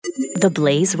The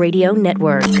Blaze Radio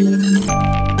Network.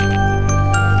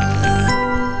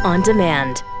 On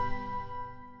demand.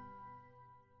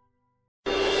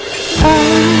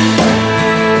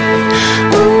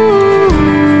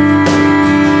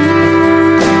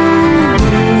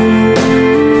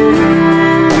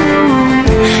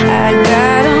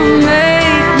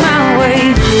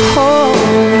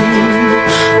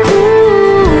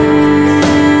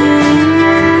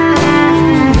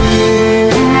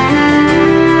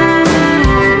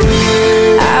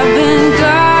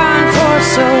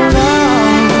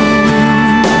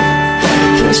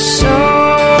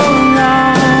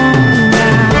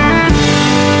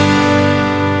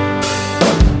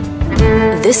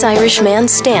 This Irish man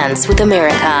stands with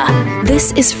America.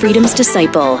 This is Freedom's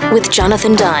Disciple with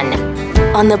Jonathan Dunn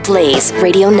on the Blaze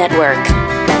Radio Network.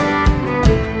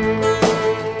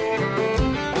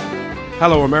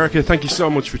 Hello, America. Thank you so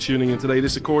much for tuning in today.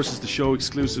 This, of course, is the show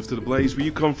exclusive to the Blaze, where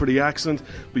you come for the accent,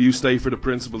 but you stay for the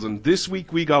principles. And this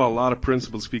week we got a lot of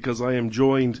principles because I am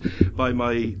joined by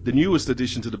the newest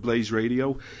addition to the Blaze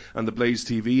Radio and the Blaze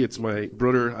TV. It's my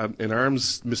brother in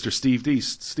arms, Mr. Steve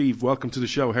Deast. Steve, welcome to the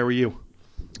show. How are you?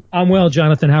 I'm well,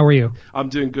 Jonathan. How are you? I'm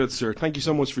doing good, sir. Thank you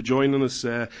so much for joining us.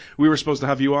 We were supposed to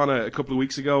have you on a couple of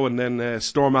weeks ago, and then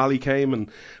Storm Alley came, and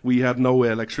we had no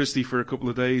electricity for a couple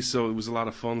of days, so it was a lot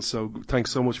of fun. So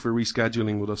thanks so much for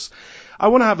rescheduling with us. I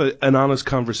want to have an honest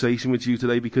conversation with you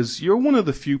today because you're one of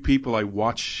the few people I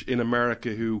watch in America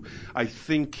who I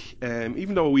think,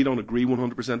 even though we don't agree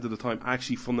 100% of the time,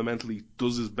 actually fundamentally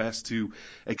does his best to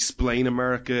explain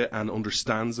America and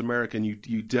understands America, and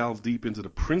you delve deep into the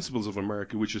principles of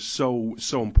America, which is so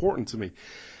important to me.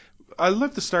 I'd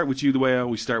love to start with you the way I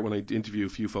always start when I interview a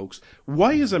few folks.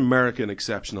 Why is America an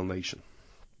exceptional nation?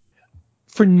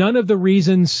 For none of the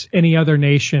reasons any other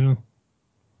nation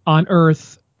on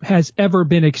earth has ever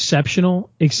been exceptional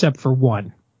except for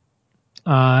one.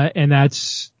 And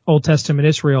that's Old Testament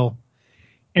Israel.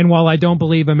 And while I don't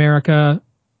believe America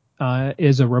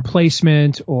is a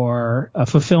replacement or a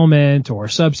fulfillment or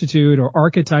substitute or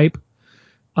archetype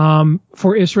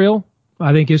for Israel,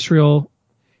 I think Israel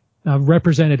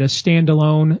represented a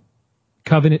standalone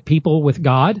covenant people with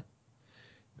God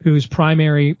whose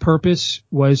primary purpose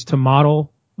was to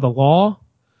model the law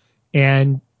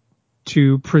and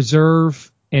to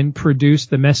preserve and produce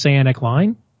the messianic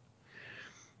line.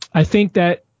 I think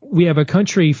that we have a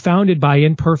country founded by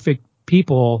imperfect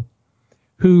people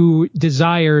who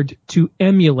desired to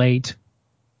emulate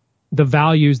the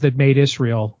values that made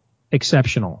Israel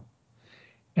exceptional.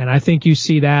 And I think you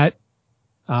see that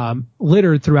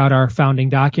littered throughout our founding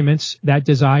documents, that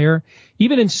desire,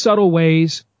 even in subtle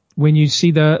ways when you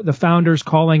see the founders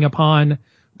calling upon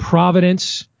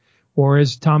providence, or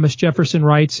as Thomas Jefferson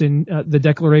writes in the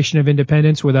Declaration of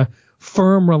Independence, with a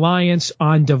firm reliance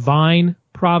on divine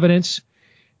providence.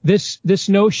 This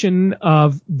notion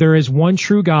of there is one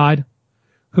true God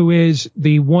who is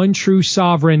the one true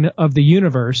sovereign of the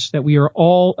universe that we are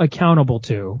all accountable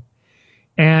to.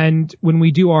 And when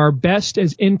we do our best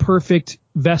as imperfect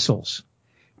vessels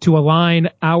to align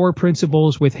our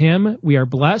principles with him, we are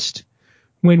blessed.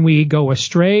 When we go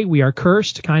astray, we are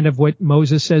cursed, kind of what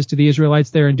Moses says to the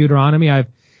Israelites there in Deuteronomy. I've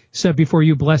set before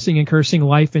you blessing and cursing,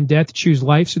 life and death. Choose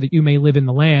life so that you may live in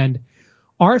the land.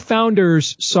 Our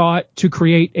founders sought to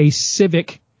create a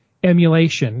civic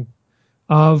emulation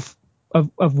of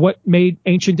what made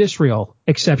ancient Israel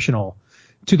exceptional,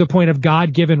 to the point of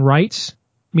God-given rights,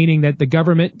 meaning that the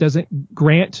government doesn't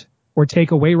grant or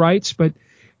take away rights, but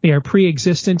they are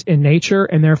pre-existent in nature,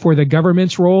 and therefore the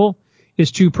government's role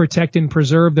is to protect and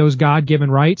preserve those God-given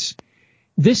rights.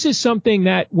 This is something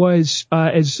that was,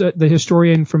 as the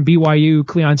historian from BYU,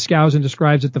 Cleon Skousen,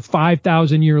 describes it, the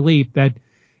 5,000-year leap, that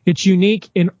it's unique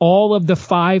in all of the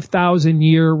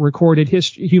 5,000-year recorded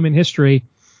human history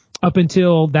up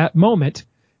until that moment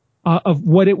of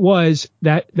what it was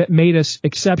that made us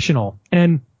exceptional.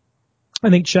 And I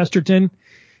think Chesterton,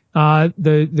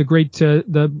 the great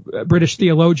the British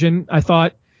theologian, I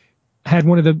thought, had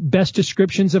one of the best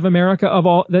descriptions of America of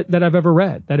all that I've ever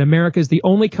read, that America is the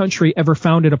only country ever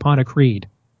founded upon a creed.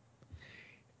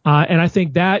 And I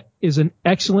think that is an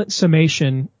excellent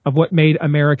summation of what made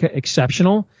America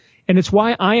exceptional. And it's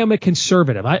why I am a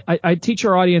conservative. I teach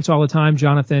our audience all the time,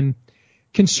 Jonathan,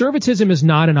 conservatism is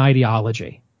not an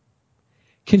ideology.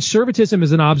 Conservatism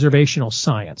is an observational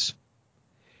science.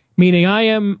 Meaning I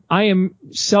am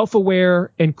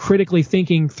self-aware and critically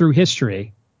thinking through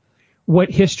history, what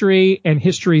history and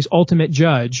history's ultimate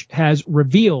judge has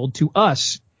revealed to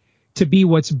us to be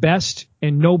what's best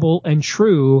and noble and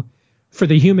true for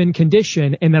the human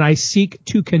condition, and that I seek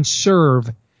to conserve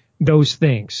those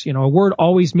things. You know, a word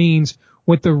always means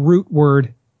what the root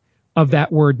word of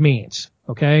that word means.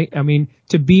 Okay. I mean,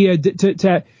 to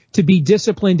be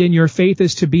disciplined in your faith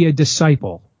is to be a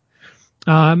disciple.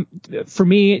 For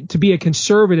me, to be a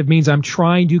conservative means I'm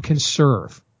trying to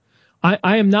conserve.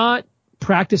 I am not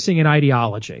practicing an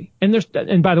ideology.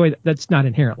 And by the way, that's not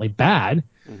inherently bad,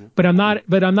 but I'm not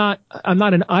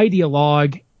an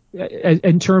ideologue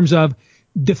in terms of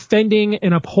defending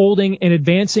and upholding and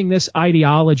advancing this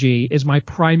ideology is my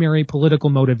primary political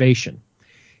motivation.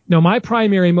 No, my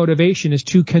primary motivation is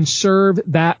to conserve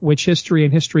that which history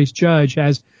and history's judge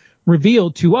has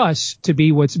revealed to us to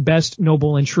be what's best,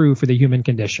 noble, and true for the human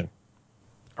condition.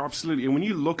 Absolutely. And when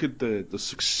you look at the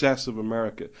success of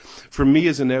America, for me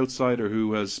as an outsider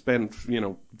who has spent,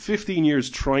 15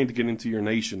 years trying to get into your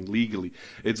nation legally,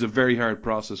 it's a very hard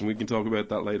process. And we can talk about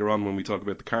that later on when we talk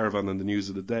about the caravan and the news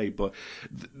of the day. But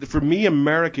for me,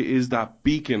 America is that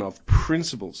beacon of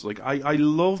principles. Like, I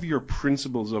love your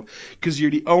principles because you're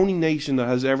the only nation that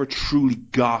has ever truly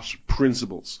got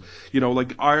principles.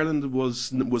 Like Ireland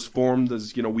was formed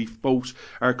as,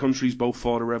 our countries both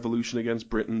fought a revolution against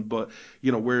Britain, but,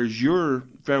 whereas your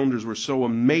founders were so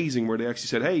amazing where they actually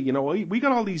said, hey, we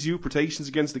got all these usurpations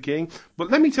against the king, but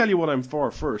let me tell you what I'm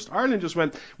for first. Ireland just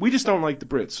went, we just don't like the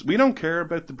Brits. We don't care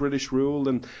about the British rule,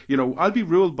 and, I'll be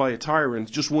ruled by a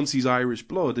tyrant just once he's Irish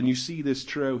blood, and you see this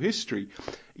throughout history.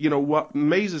 What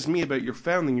amazes me about your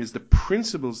founding is the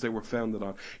principles they were founded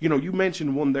on. You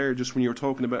mentioned one there just when you were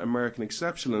talking about American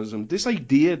exceptionalism, this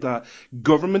idea that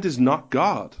government is not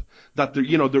God, that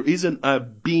there isn't a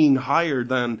being higher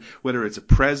than, whether it's a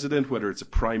president, whether it's a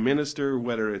prime minister,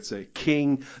 whether it's a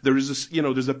king,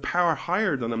 there's a power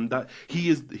higher than him that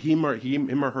him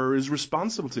or her is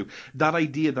responsible to. That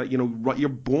idea that, you're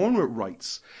born with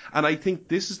rights. And I think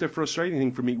this is the frustrating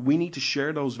thing for me. We need to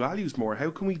share those values more.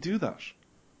 How can we do that?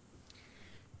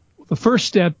 The first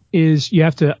step is you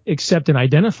have to accept and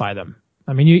identify them.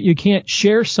 I mean, you can't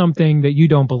share something that you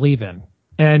don't believe in.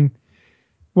 And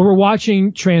what we're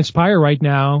watching transpire right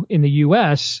now in the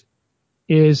U.S.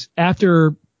 is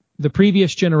after the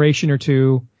previous generation or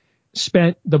two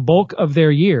spent the bulk of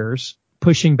their years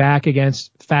pushing back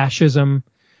against fascism,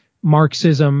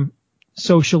 Marxism,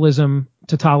 socialism,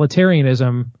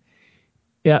 totalitarianism,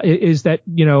 is that,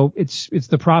 it's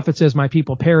the prophet says, my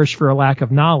people perish for a lack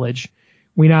of knowledge.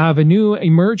 We now have a new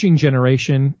emerging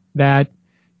generation that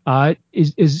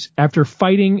is after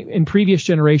fighting in previous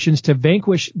generations to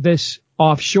vanquish this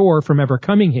offshore from ever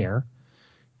coming here.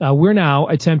 We're now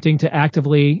attempting to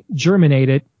actively germinate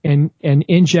it and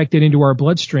inject it into our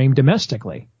bloodstream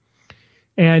domestically.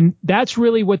 And that's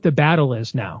really what the battle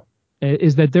is now,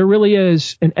 is that there really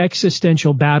is an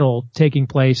existential battle taking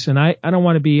place. And I don't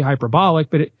want to be hyperbolic,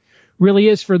 but it really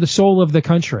is for the soul of the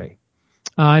country.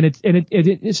 And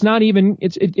it's not even,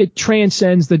 it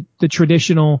transcends the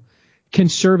traditional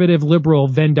conservative liberal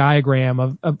Venn diagram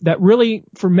of that really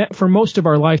for most of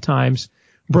our lifetimes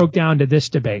broke down to this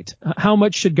debate. How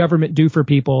much should government do for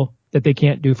people that they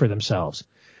can't do for themselves?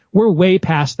 We're way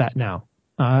past that now,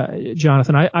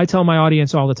 Jonathan. I tell my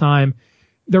audience all the time,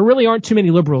 there really aren't too many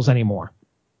liberals anymore.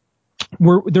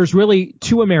 There's really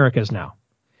two Americas now.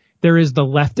 There is the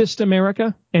leftist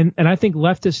America, and I think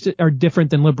leftists are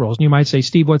different than liberals. And you might say,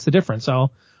 Steve, what's the difference?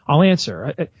 I'll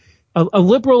answer. A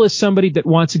liberal is somebody that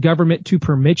wants government to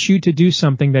permit you to do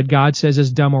something that God says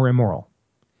is dumb or immoral.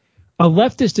 A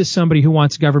leftist is somebody who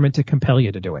wants government to compel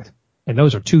you to do it. And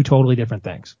those are two totally different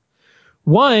things.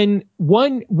 One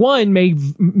may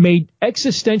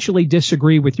existentially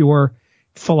disagree with your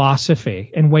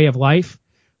philosophy and way of life,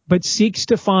 but seeks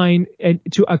to find and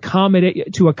to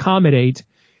accommodate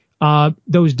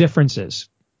those differences.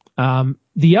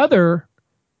 The other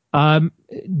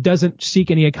doesn't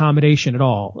seek any accommodation at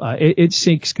all. It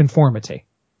seeks conformity,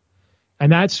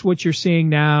 and that's what you're seeing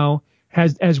now.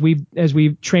 As we've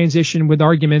transitioned with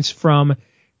arguments from,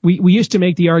 we used to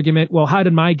make the argument, well, how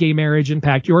did my gay marriage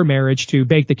impact your marriage, to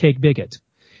bake the cake bigot?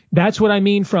 That's what I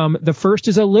mean from the first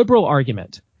is a liberal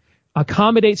argument.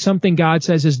 Accommodate something God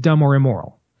says is dumb or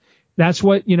immoral. That's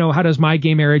what, how does my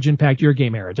gay marriage impact your gay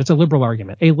marriage? It's a liberal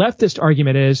argument. A leftist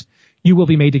argument is you will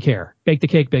be made to care. Bake the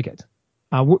cake bigot.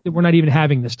 We're not even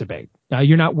having this debate.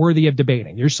 You're not worthy of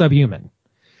debating. You're subhuman.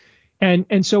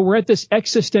 And so we're at this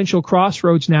existential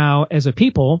crossroads now as a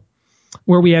people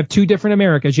where we have two different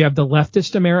Americas. You have the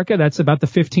leftist America. That's about the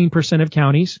 15% of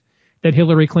counties that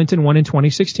Hillary Clinton won in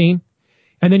 2016.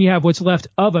 And then you have what's left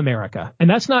of America. And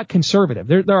that's not conservative.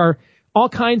 There are all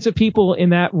kinds of people in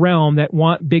that realm that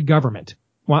want big government,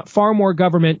 want far more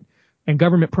government and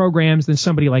government programs than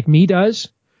somebody like me does.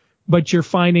 But you're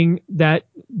finding that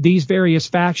these various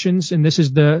factions, and this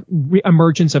is the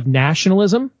emergence of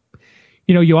nationalism,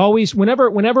 You always,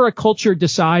 whenever a culture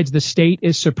decides the state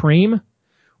is supreme,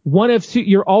 one of two,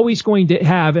 you're always going to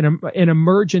have an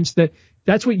emergence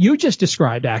that's what you just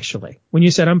described, actually, when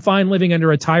you said, I'm fine living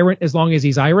under a tyrant as long as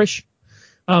he's Irish.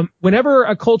 Whenever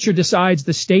a culture decides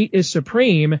the state is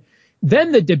supreme,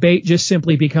 then the debate just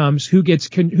simply becomes who gets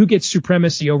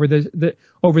supremacy over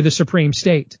the supreme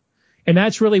state. And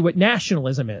that's really what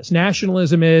nationalism is.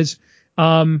 Nationalism is,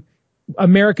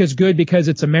 America's good because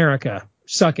it's America.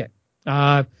 Suck it.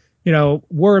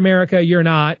 We're America, you're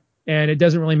not, and it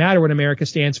doesn't really matter what America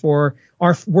stands for.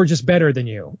 We're just better than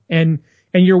you. And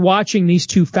you're watching these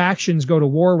two factions go to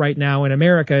war right now in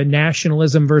America,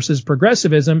 nationalism versus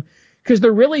progressivism, because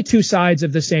they're really two sides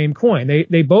of the same coin.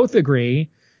 They both agree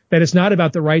that it's not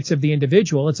about the rights of the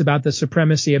individual. It's about the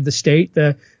supremacy of the state,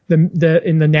 in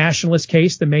the nationalist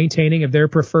case, the maintaining of their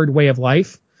preferred way of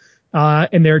life.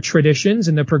 And their traditions.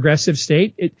 In the progressive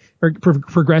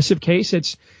progressive case,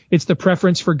 it's the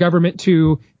preference for government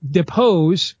to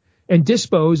depose and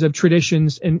dispose of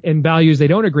traditions and values they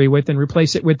don't agree with and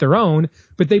replace it with their own.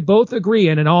 But they both agree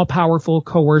in an all-powerful,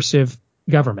 coercive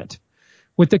government.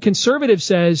 What the conservative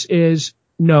says is,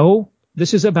 no,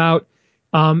 this is about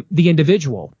the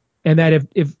individual, and that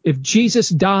if Jesus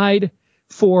died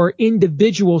for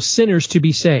individual sinners to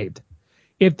be saved,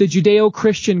 if the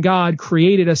Judeo-Christian God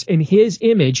created us in his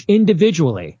image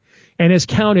individually and has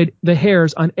counted the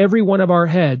hairs on every one of our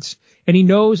heads, and he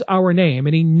knows our name,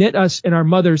 and he knit us in our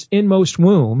mother's inmost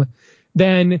womb,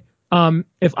 then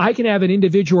if I can have an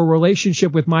individual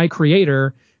relationship with my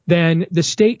creator, then the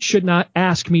state should not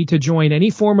ask me to join any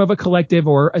form of a collective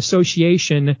or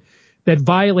association that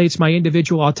violates my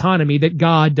individual autonomy that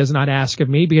God does not ask of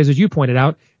me, because as you pointed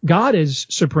out, God is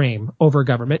supreme over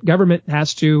government. Government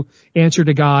has to answer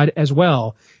to God as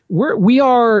well.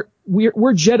 We're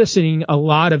jettisoning a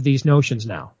lot of these notions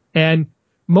now. And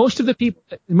most of the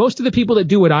people that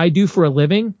do what I do for a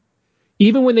living,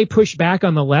 even when they push back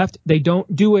on the left, they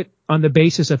don't do it on the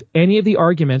basis of any of the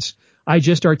arguments I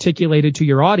just articulated to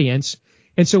your audience.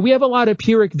 And so we have a lot of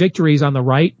Pyrrhic victories on the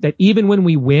right that even when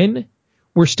we win,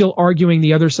 we're still arguing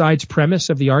the other side's premise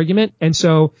of the argument. And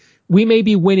so we may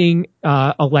be winning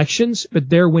elections, but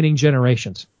they're winning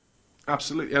generations.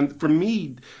 Absolutely. And for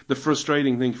me, the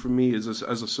frustrating thing for me is,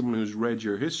 as someone who's read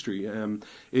your history,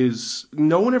 is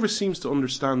no one ever seems to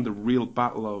understand the real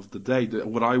battle of the day,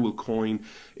 what I will coin.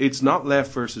 It's not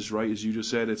left versus right, as you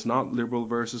just said. It's not liberal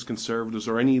versus conservatives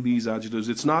or any of these adjectives.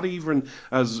 It's not even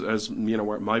as you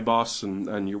know, my boss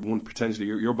and your one potentially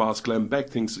your boss, Glenn Beck,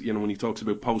 thinks, you know, when he talks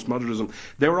about postmodernism.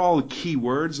 They're all key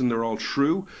words and they're all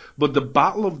true. But the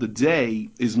battle of the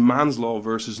day is man's law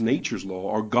versus nature's law,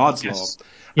 or God's law.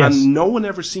 Yes. And no one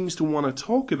ever seems to want to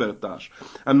talk about that.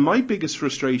 And my biggest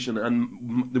frustration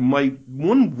and my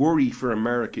one worry for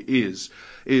America is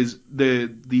the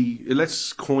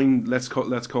let's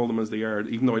call them as they are,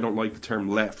 even though I don't like the term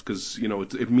left, because, you know,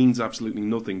 it means absolutely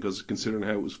nothing, because considering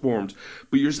how it was formed.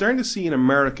 But you're starting to see in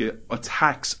America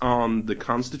attacks on the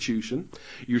Constitution.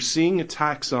 You're seeing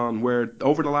attacks on where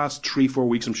over the last 3-4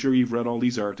 weeks, I'm sure you've read all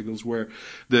these articles, where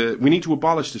we need to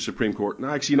abolish the Supreme Court. And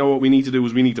actually, you know what we need to do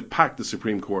is we need to pack the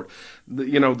Supreme Court.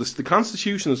 The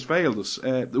Constitution has failed us.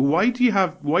 Why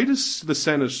does the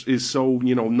Senate is so,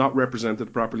 you know, not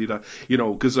represented properly? That, you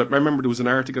know, because I remember there was an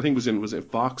article, I think was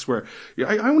it Fox, where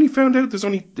I only found out there's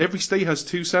only every state has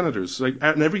 2 senators, like,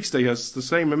 and every state has the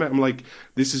same amount. I'm like,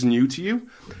 this is new to you.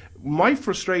 My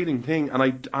frustrating thing,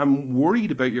 and I'm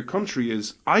worried about your country,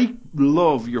 is I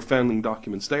love your founding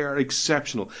documents. They are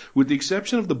exceptional. With the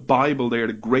exception of the Bible, they are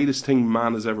the greatest thing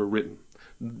man has ever written.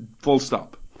 Full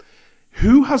stop.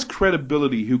 Who has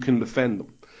credibility who can defend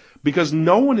them? Because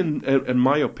no one, in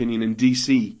my opinion, in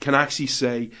DC can actually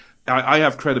say, I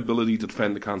have credibility to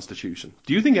defend the Constitution.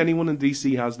 Do you think anyone in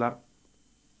DC has that?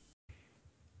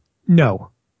 No,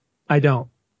 I don't.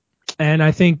 And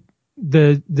I think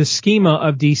the schema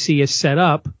of DC is set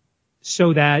up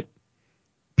so that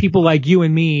people like you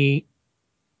and me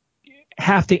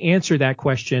have to answer that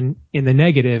question in the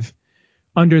negative,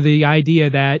 under the idea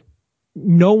that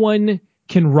no one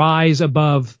can rise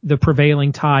above the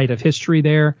prevailing tide of history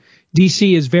there.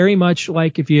 DC is very much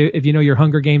like, if you know your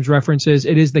Hunger Games references,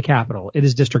 it is the capital. It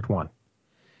is District 1.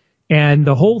 And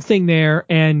the whole thing there,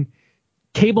 and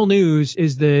cable news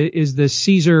is the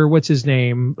Caesar, what's his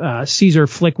name? Caesar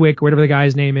Flickwick, whatever the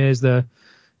guy's name is, the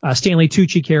Stanley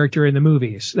Tucci character in the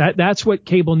movies. That's what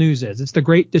cable news is. It's the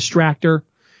great distractor.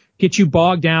 Get you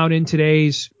bogged down in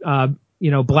today's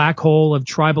black hole of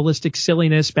tribalistic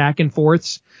silliness back and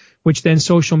forths, which then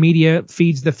social media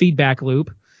feeds the feedback loop.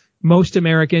 Most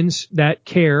Americans that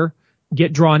care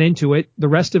get drawn into it. The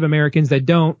rest of Americans that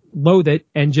don't loathe it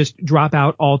and just drop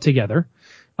out altogether.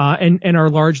 and are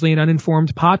largely an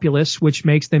uninformed populace, which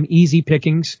makes them easy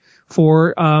pickings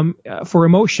for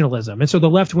emotionalism. And so the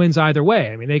left wins either way.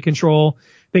 I mean, they control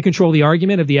the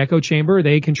argument of the echo chamber.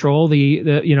 They control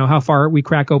the how far we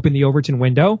crack open the Overton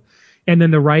window, and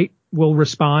then the right will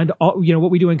respond.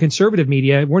 What we do in conservative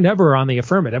media, we're never on the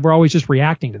affirmative. We're always just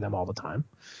reacting to them all the time.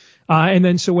 And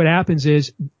then so what happens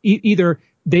is either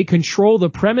they control the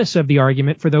premise of the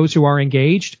argument for those who are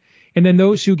engaged, and then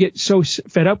those who get so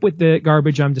fed up with the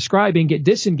garbage I'm describing get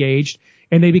disengaged,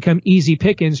 and they become easy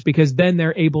pickings because then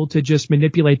they're able to just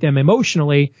manipulate them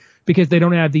emotionally because they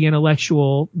don't have the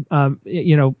intellectual,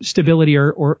 stability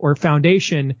or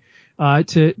foundation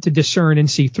to discern and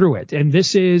see through it. And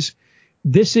this is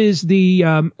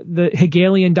the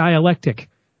Hegelian dialectic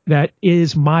that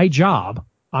is my job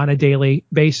on a daily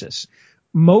basis.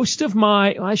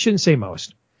 I shouldn't say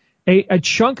most, a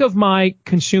chunk of my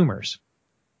consumers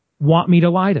want me to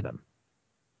lie to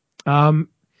them.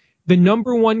 The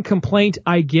number one complaint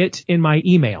I get in my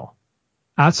email,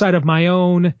 outside of my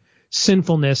own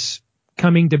sinfulness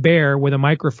coming to bear with a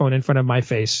microphone in front of my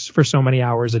face for so many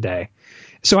hours a day.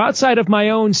 So outside of my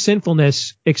own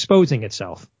sinfulness exposing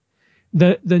itself,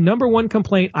 the number one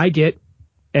complaint I get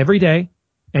every day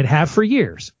and have for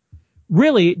years,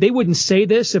 really, they wouldn't say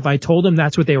this if I told them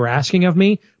that's what they were asking of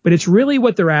me, but it's really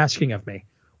what they're asking of me.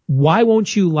 Why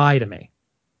won't you lie to me?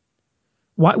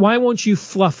 Why won't you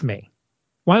fluff me?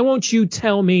 Why won't you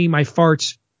tell me my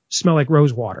farts smell like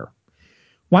rose water?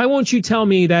 Why won't you tell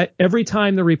me that every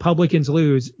time the Republicans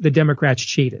lose, the Democrats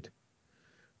cheated?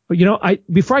 But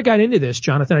before I got into this,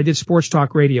 Jonathan, I did sports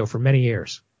talk radio for many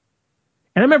years.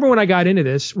 And I remember when I got into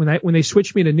this, when they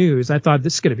switched me to news, I thought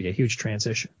this is going to be a huge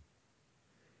transition.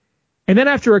 And then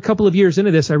after a couple of years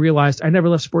into this, I realized I never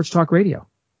left sports talk radio.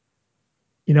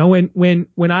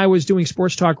 When I was doing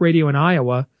sports talk radio in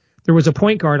Iowa, there was a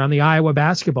point guard on the Iowa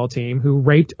basketball team who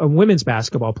raped a women's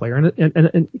basketball player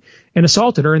and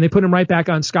assaulted her, and they put him right back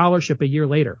on scholarship a year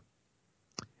later.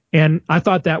 And I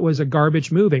thought that was a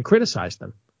garbage move and criticized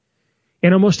them.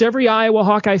 And almost every Iowa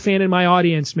Hawkeye fan in my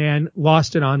audience, man,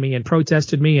 lost it on me and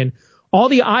protested me. And all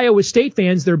the Iowa State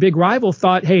fans, their big rival,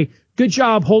 thought, hey, good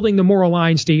job holding the moral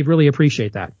line, Steve. Really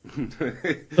appreciate that.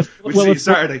 We'll see you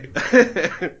Saturday.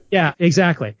 Yeah,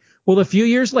 exactly. Well, a few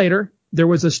years later, there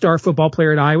was a star football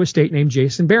player at Iowa State named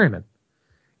Jason Berryman.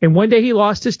 And one day he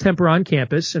lost his temper on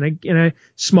campus, and a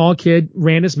small kid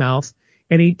ran his mouth,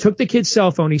 and he took the kid's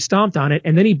cell phone, he stomped on it,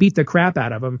 and then he beat the crap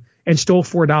out of him and stole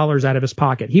 $4 out of his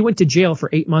pocket. He went to jail for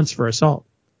 8 months for assault.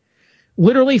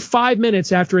 Literally 5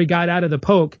 minutes after he got out of the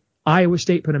poke, Iowa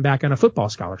State put him back on a football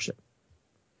scholarship.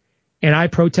 And I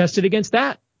protested against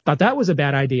that. Thought that was a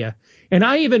bad idea. And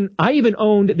I even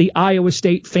owned the Iowa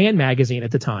State fan magazine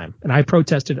at the time, and I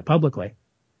protested it publicly.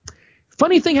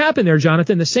 Funny thing happened there,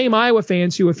 Jonathan. The same Iowa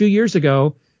fans who a few years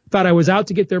ago thought I was out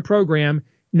to get their program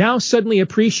now suddenly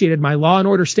appreciated my law and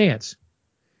order stance.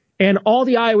 And all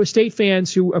the Iowa State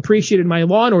fans who appreciated my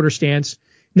law and order stance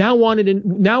now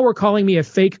were calling me a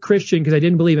fake Christian because I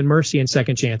didn't believe in mercy and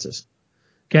second chances.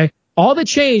 Okay? All that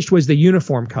changed was the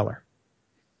uniform color.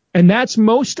 And that's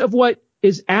most of what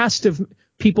is asked of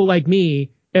people like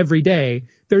me every day.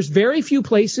 There's very few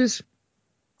places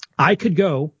I could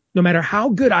go, no matter how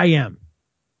good I am,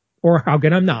 or how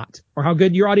good I'm not, or how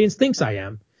good your audience thinks I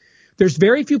am. There's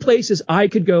very few places I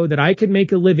could go that I could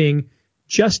make a living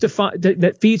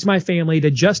that feeds my family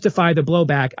to justify the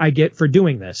blowback I get for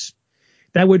doing this.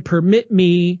 That would permit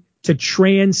me to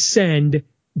transcend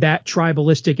that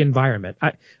tribalistic environment.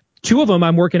 Two of them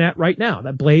I'm working at right now,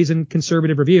 that Blaze and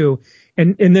Conservative Review.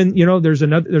 And then,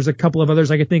 there's a couple of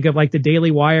others I could think of, like the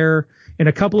Daily Wire and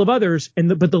a couple of others.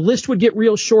 But the list would get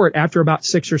real short after about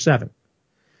 6 or 7.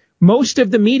 Most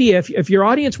of the media, if your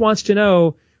audience wants to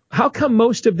know, how come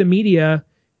most of the media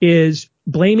is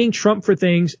blaming Trump for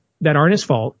things that aren't his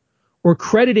fault or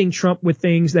crediting Trump with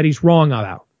things that he's wrong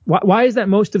about? Why is that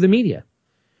most of the media?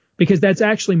 Because that's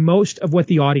actually most of what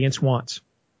the audience wants.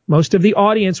 Most of the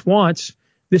audience wants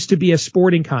this to be a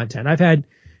sporting content. I've had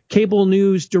cable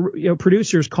news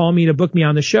producers call me to book me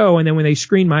on the show, and then when they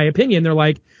screen my opinion, they're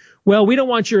like, well, we don't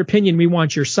want your opinion, we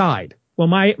want your side. Well,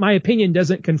 my opinion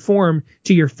doesn't conform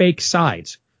to your fake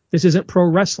sides. This isn't pro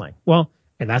wrestling. Well,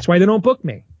 and that's why they don't book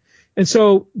me. And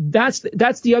so that's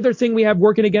the other thing we have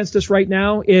working against us right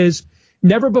now is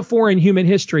never before in human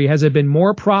history has it been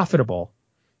more profitable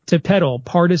to peddle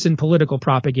partisan political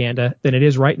propaganda than it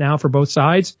is right now for both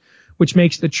sides, which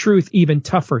makes the truth even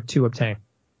tougher to obtain.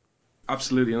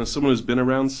 Absolutely, and as someone who's been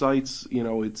around sites,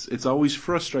 it's always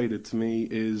frustrated to me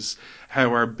is how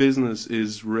our business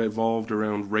is revolved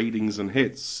around ratings and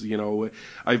hits.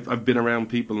 I've been around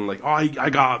people and like, oh, I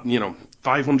got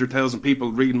 500,000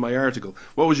 people reading my article.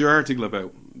 What was your article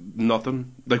about?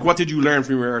 Nothing. Like, what did you learn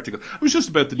from your article? It was just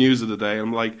about the news of the day.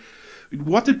 I'm like,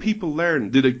 what did people learn?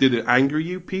 Did it anger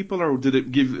you people, or did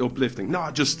it give uplifting? No,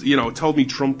 just it told me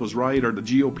Trump was right, or the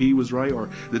GOP was right, or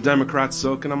the Democrats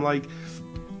suck, and I'm like,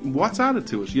 what's added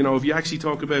to it? If you actually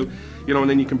talk about, and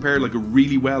then you compare like a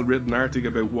really well written article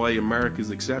about why America is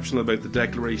exceptional, about the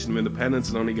Declaration of Independence,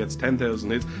 and only gets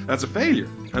 10,000 hits, that's a failure.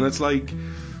 And it's like,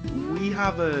 we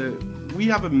have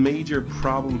a major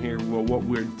problem here with what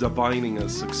we're defining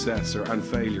as success and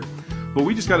failure. But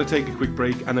we just got to take a quick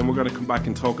break, and then we're going to come back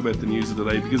and talk about the news of the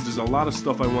day, because there's a lot of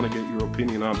stuff I want to get your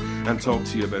opinion on and talk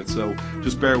to you about. So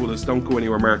just bear with us. Don't go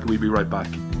anywhere, America. We'll be right back.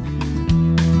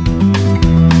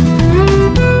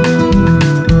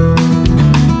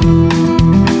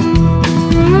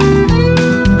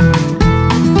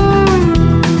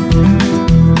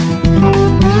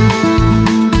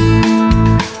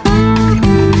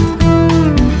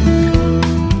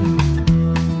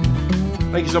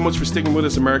 So much for sticking with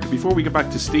us, America. Before we get back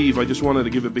to Steve, I just wanted to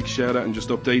give a big shout out and just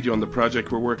update you on the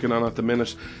project we're working on at the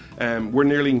minute. We're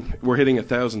hitting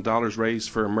 $1,000 raised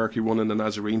for Mercury One and the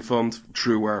Nazarene Fund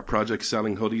through our project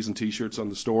selling hoodies and t-shirts on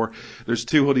the store. There's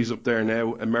 2 hoodies up there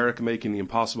now, America Making the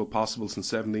Impossible Possible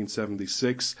since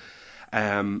 1776.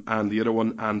 And the other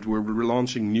one, and we're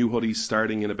relaunching new hoodies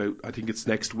starting in about, I think it's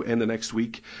end of next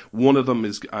week. One of them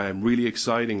is really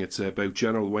exciting. It's about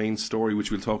General Wayne's story,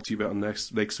 which we'll talk to you about on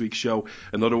next week's show.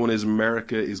 Another one is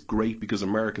America is great because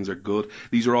Americans are good.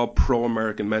 These are all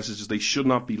pro-American messages. They should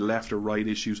not be left or right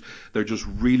issues. They're just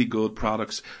really good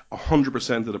products.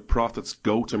 100% of the profits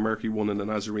go to Mercury One and the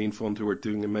Nazarene Fund, who are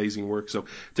doing amazing work. So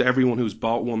to everyone who's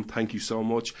bought one, thank you so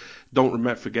much.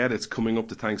 Don't forget, it's coming up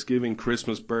to Thanksgiving,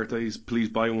 Christmas, birthdays. Please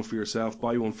buy one for yourself,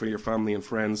 buy one for your family and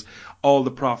friends. All the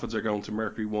profits are going to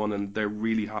Mercury One, and they're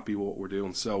really happy with what we're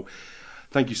doing. So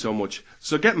thank you so much.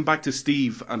 So getting back to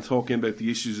Steve and talking about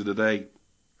the issues of the day,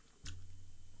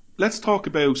 let's talk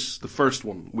about the first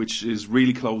one, which is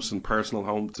really close and personal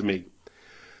home to me.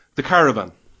 The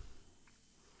caravan.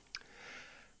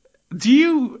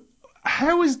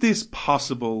 How is this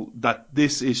possible that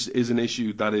this is an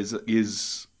issue that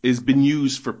is been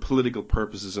used for political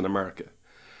purposes in America?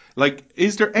 Like,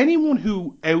 is there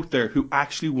anyone out there who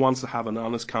actually wants to have an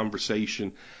honest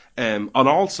conversation on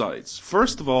all sides?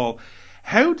 First of all,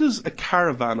 how does a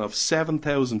caravan of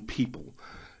 7,000 people,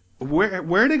 where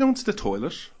are they going to the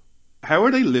toilet? How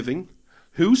are they living?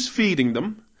 Who's feeding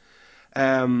them?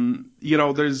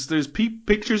 There's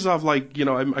pictures of, like,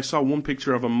 I saw one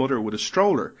picture of a mother with a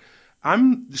stroller.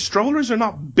 Strollers are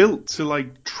not built to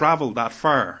like travel that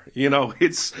far.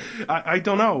 I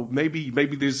don't know. Maybe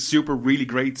there's super really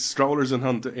great strollers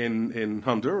in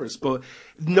Honduras, but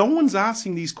no one's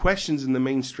asking these questions in the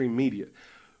mainstream media.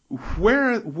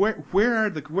 Where are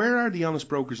the honest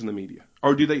brokers in the media?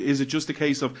 Or is it just a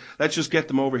case of, let's just get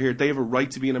them over here. They have a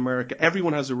right to be in America.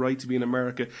 Everyone has a right to be in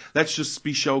America. Let's just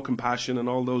show compassion and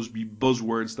all those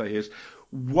buzzwords they hit.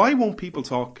 Why won't people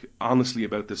talk honestly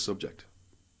about this subject?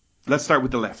 Let's start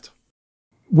with the left.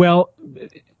 Well,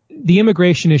 the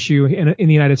immigration issue in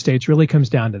the United States really comes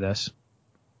down to this.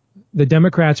 The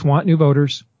Democrats want new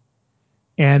voters,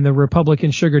 and the Republican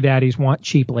sugar daddies want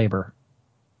cheap labor.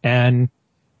 And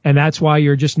that's why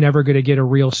you're just never going to get a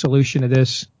real solution to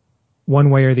this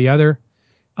one way or the other.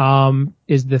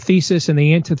 Is the thesis and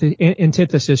the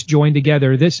antithesis joined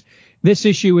together. This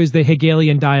issue is the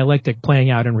Hegelian dialectic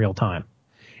playing out in real time.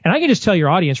 And I can just tell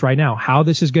your audience right now how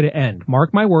this is going to end.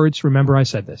 Mark my words. Remember, I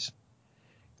said this.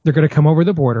 They're going to come over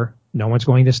the border. No one's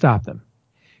going to stop them.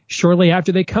 Shortly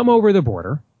after they come over the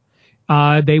border,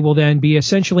 they will then be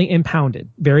essentially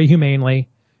impounded very humanely.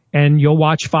 And you'll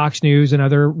watch Fox News and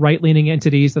other right-leaning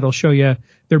entities that'll show you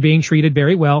they're being treated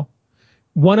very well.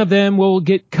 One of them will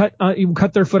get cut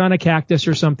their foot on a cactus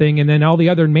or something. And then all the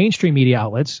other mainstream media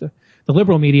outlets, the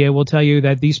liberal media, will tell you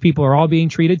that these people are all being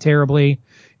treated terribly.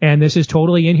 And this is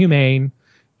totally inhumane.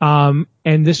 And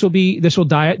this will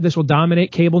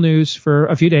dominate cable news for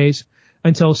a few days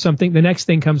until the next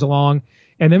thing comes along.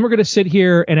 And then we're going to sit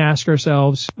here and ask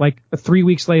ourselves, like 3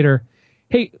 weeks later,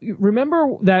 hey,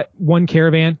 remember that one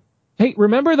caravan? Hey,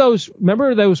 remember those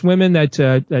women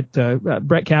that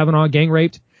Brett Kavanaugh gang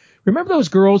raped? Remember those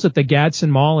girls at the Gadsden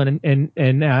Mall in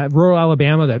rural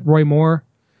Alabama that Roy Moore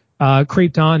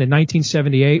creeped on in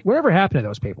 1978? Whatever happened to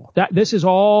those people? This is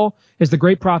all, as the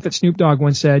great prophet Snoop Dogg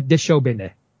once said, this show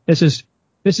business. This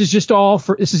is just all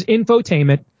this is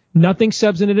infotainment. Nothing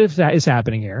substantive is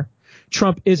happening here.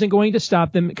 Trump isn't going to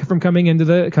stop them from coming into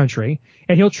the country,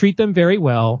 and he'll treat them very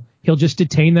well. He'll just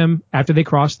detain them after they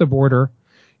cross the border,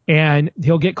 and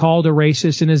he'll get called a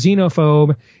racist and a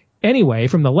xenophobe anyway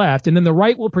from the left. And then the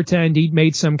right will pretend he'd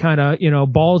made some kind of,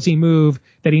 ballsy move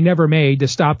that he never made to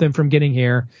stop them from getting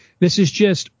here. This is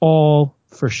just all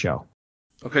for show.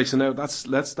 Okay, so now that's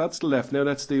the left. Now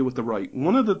let's deal with the right.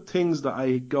 One of the things that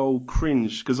I go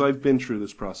cringe, because I've been through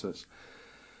this process,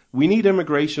 we need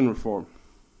immigration reform.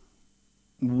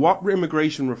 What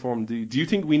immigration reform do you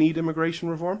think we need immigration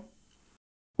reform?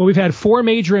 Well, we've had 4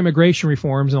 major immigration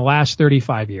reforms in the last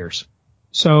 35 years.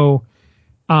 So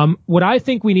what I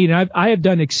think we need, and I have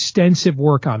done extensive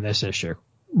work on this issue,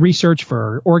 research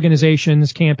for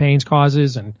organizations, campaigns,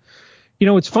 causes. And,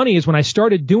 what's funny is when I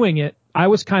started doing it, I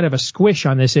was kind of a squish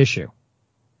on this issue.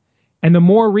 And the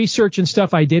more research and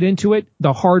stuff I did into it,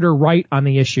 the harder right on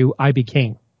the issue I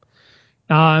became.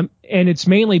 And it's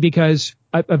mainly because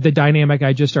of the dynamic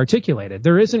I just articulated.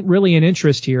 There isn't really an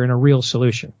interest here in a real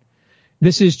solution.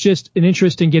 This is just an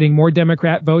interest in getting more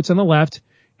Democrat votes on the left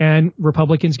and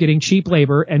Republicans getting cheap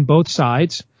labor, and both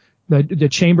sides, the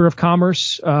Chamber of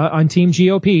Commerce on Team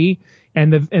GOP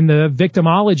and the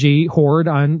victimology horde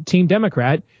on Team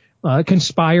Democrat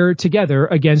conspire together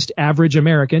against average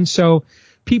Americans. So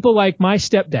people like my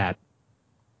stepdad,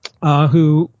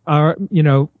 who are,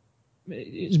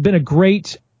 has been a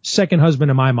great second husband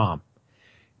to my mom,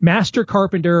 master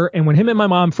carpenter. And when him and my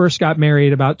mom first got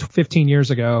married about 15 years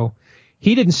ago,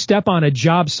 he didn't step on a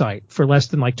job site for less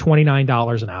than like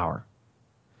 $29 an hour.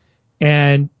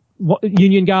 And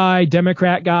union guy,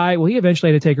 Democrat guy, well, he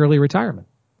eventually had to take early retirement.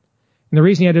 And the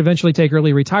reason he had to eventually take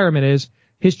early retirement is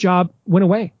his job went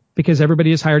away because everybody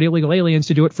has hired illegal aliens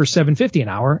to do it for $7.50 an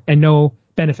hour and no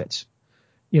benefits.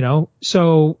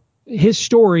 So his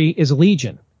story is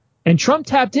legion. And Trump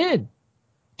tapped in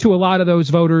to a lot of those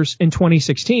voters in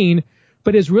 2016,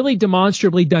 but has really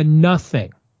demonstrably done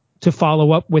nothing to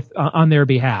follow up with on their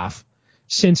behalf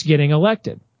since getting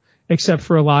elected, except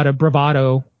for a lot of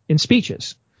bravado in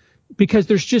speeches, because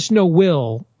there's just no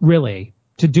will really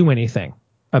to do anything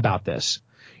about this.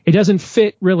 It doesn't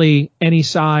fit really any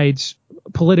side's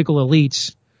political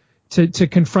elites to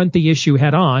confront the issue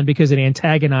head on because it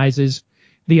antagonizes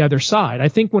the other side. I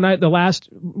think when the last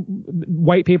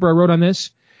white paper I wrote on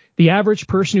this, the average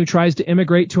person who tries to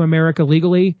immigrate to America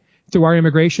legally through our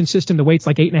immigration system, the wait's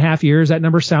like 8.5 years. That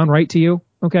number sound right to you?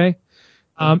 Okay.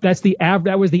 That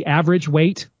was the average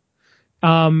wait.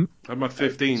 I'm at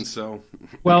 15, so.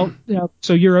 Well,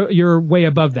 so you're way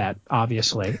above that,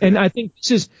 obviously. And I think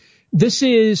this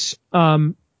is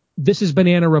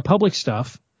Banana Republic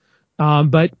stuff.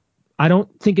 But I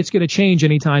don't think it's going to change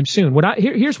anytime soon.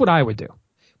 Here's what I would do.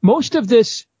 Most of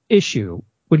this issue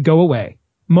would go away.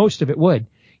 Most of it would,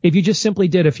 if you just simply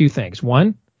did a few things.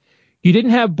 One, you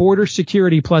didn't have border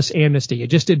security plus amnesty. You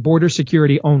just did border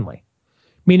security only,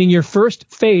 meaning your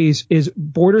first phase is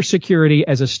border security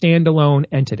as a standalone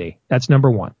entity. That's number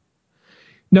one.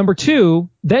 Number two,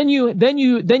 then you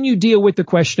deal with the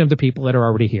question of the people that are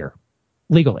already here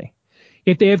legally.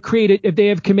 If they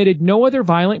have committed no other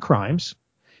violent crimes,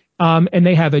 and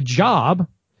they have a job,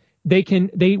 they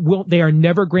are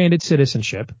never granted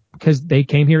citizenship because they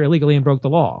came here illegally and broke the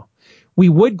law. We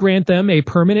would grant them a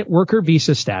permanent worker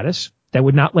visa status that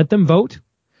would not let them vote,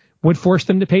 would force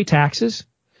them to pay taxes,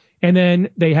 and then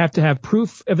they have to have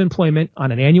proof of employment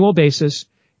on an annual basis.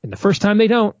 And the first time they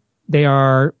don't, they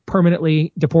are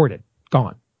permanently deported,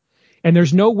 gone. And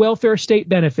there's no welfare state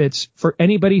benefits for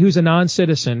anybody who's a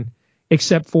non-citizen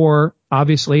except for,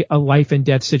 obviously, a life and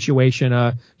death situation,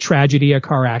 a tragedy, a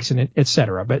car accident,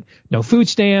 etc. But no food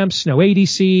stamps, no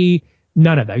ADC,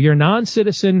 none of that. You're a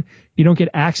non-citizen. You don't get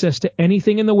access to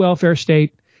anything in the welfare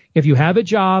state. If you have a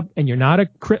job and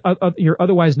you're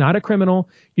otherwise not a criminal,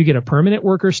 you get a permanent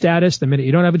worker status. The minute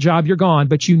you don't have a job, you're gone,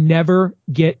 but you never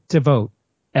get to vote,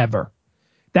 ever.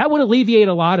 That would alleviate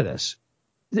a lot of this.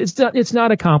 It's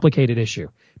not a complicated issue.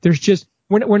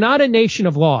 We're not a nation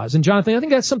of laws. And Jonathan, I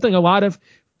think that's something a lot of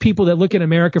people that look at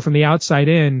America from the outside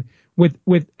in with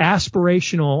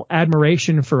aspirational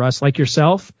admiration for us, like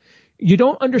yourself, you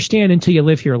don't understand until you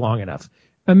live here long enough.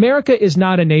 America is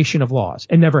not a nation of laws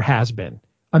and never has been.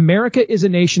 America is a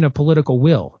nation of political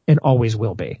will and always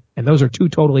will be. And those are two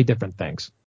totally different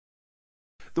things.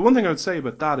 The one thing I would say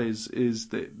about that is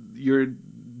that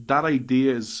that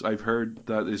idea I've heard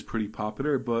that is pretty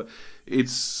popular, but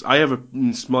I have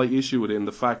a slight issue with it in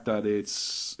the fact that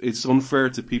it's unfair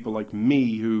to people like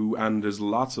me and there's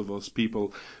lots of us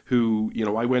people who,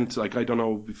 I went, I don't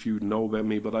know if you know about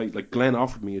me, but Glenn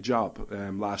offered me a job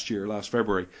last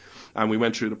February, and we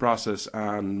went through the process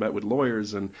and met with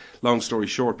lawyers, and long story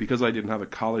short, because I didn't have a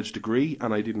college degree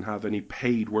and I didn't have any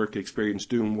paid work experience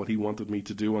doing what he wanted me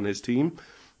to do on his team,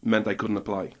 meant I couldn't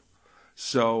apply.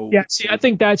 So yeah, see, I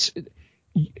think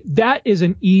that is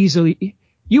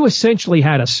you essentially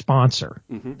had a sponsor.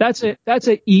 Mm-hmm. That's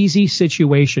an easy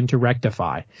situation to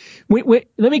rectify. Let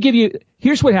me give you,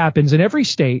 here's what happens in every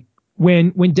state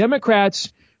when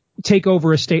Democrats take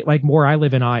over a state like I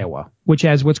live in Iowa, which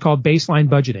has what's called baseline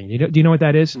budgeting. Do you know what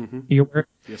that is? Mm-hmm. You aware?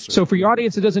 Yes, sir. So for your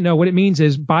audience that doesn't know, what it means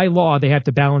is by law, they have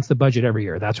to balance the budget every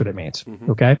year. That's what it means.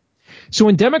 Mm-hmm. Okay. So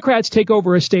when Democrats take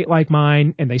over a state like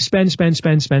mine and they spend,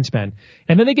 and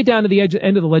then they get down to the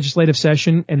end of the legislative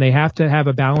session and they have to have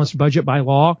a balanced budget by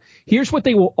law, here's what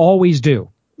they will always do,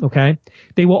 okay?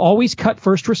 They will always cut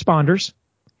first responders.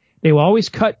 They will always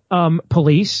cut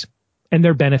police and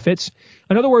their benefits.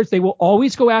 In other words, they will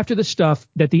always go after the stuff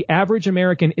that the average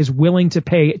American is willing to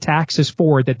pay taxes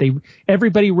for, that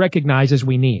everybody recognizes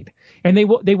we need. And they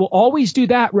will always do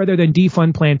that rather than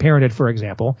defund Planned Parenthood, for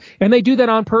example. And they do that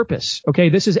on purpose. Okay,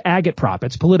 this is agitprop.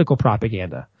 It's political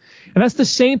propaganda. And that's the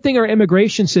same thing our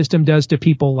immigration system does to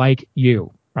people like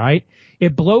you, right?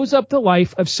 It blows up the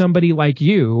life of somebody like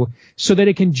you so that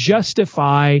it can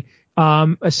justify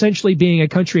essentially being a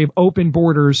country of open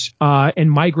borders and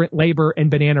migrant labor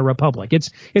and banana republic.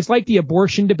 It's like the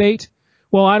abortion debate.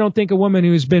 Well, I don't think a woman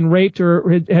who's been raped or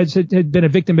had been a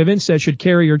victim of incest should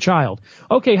carry your child.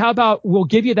 Okay, how about we'll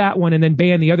give you that one and then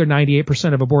ban the other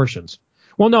 98% of abortions?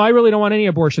 Well, no, I really don't want any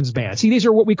abortions banned. See, these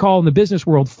are what we call in the business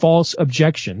world false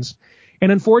objections.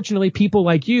 And unfortunately, people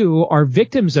like you are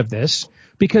victims of this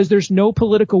because there's no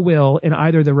political will in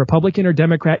either the Republican or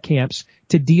Democrat camps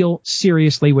to deal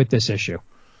seriously with this issue.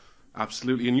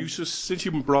 Absolutely. And since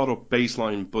you brought up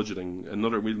baseline budgeting,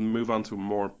 we'll move on to a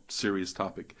more serious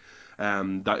topic.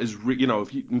 That is,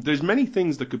 there's many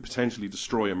things that could potentially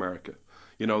destroy America.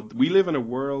 We live in a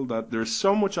world that there's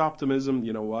so much optimism.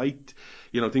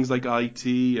 Things like IT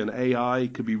and AI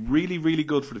could be really, really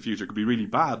good for the future. It could be really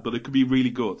bad, but it could be really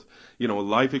good.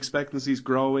 Life expectancy is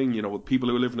growing. People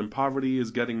who are living in poverty is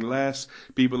getting less.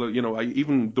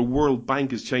 Even the World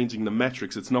Bank is changing the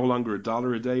metrics. It's no longer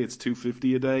 $1 a day. It's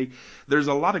 $2.50 a day. There's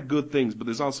a lot of good things, but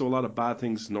there's also a lot of bad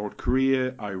things. North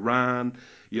Korea, Iran,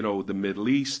 the Middle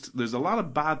East. There's a lot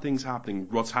of bad things happening.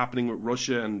 What's happening with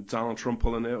Russia and Donald Trump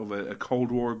pulling out of a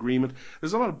Cold War agreement.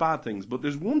 There's a lot of bad things, but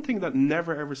there's one thing that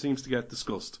never ever seems to get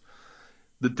discussed.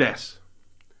 The debt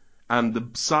and the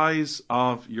size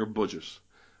of your budget.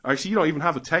 Actually, you don't even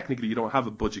have you don't have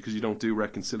a budget because you don't do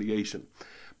reconciliation.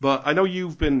 But I know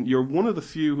you're one of the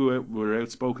few who were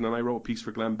outspoken, and I wrote a piece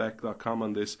for glennbeck.com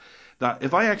on this, that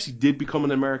if I actually did become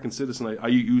an American citizen, I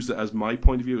used it as my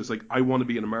point of view. It's like, I want to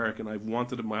be an American. I've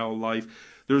wanted it my whole life.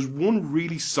 There's one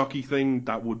really sucky thing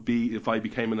that would be if I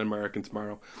became an American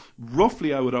tomorrow.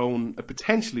 Roughly, I would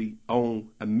potentially own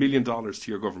 $1 million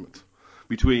to your government.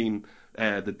 Between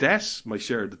the debt, my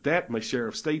share of the debt, my share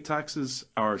of state taxes,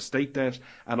 our state debt,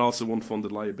 and also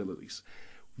unfunded liabilities.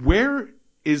 Where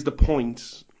is the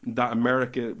point that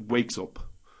America wakes up?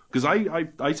 Because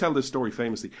I tell this story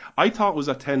famously. I thought it was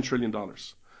at $10 trillion.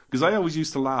 Because I always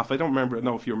used to laugh. I don't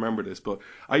know if you remember this, but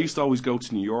I used to always go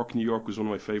to New York. New York was one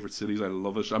of my favorite cities. I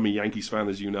love it. I'm a Yankees fan,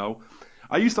 as you know.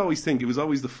 I used to always think it was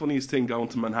always the funniest thing going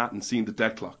to Manhattan, seeing the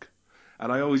debt clock.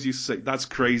 And I always used to say, that's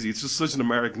crazy. It's just such an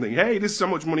American thing. Hey, this is how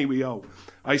much money we owe.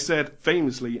 I said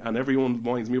famously, and everyone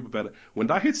winds me up about it, when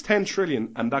that hits 10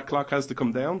 trillion and that clock has to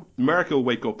come down, America will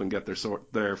wake up and get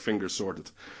their fingers sorted.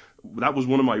 That was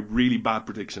one of my really bad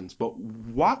predictions. But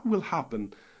what will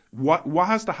happen? What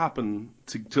has to happen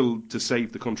to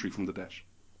save the country from the debt?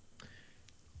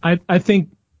 I think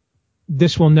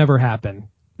this will never happen.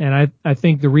 And I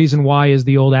think the reason why is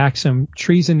the old axiom,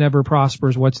 treason never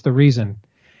prospers. What's the reason?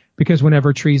 Because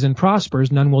whenever treason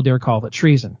prospers, none will dare call it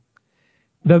treason.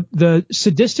 The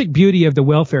sadistic beauty of the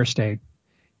welfare state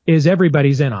is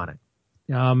everybody's in on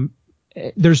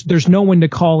it. There's no one to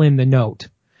call in the note.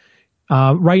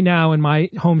 Right now in my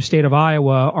home state of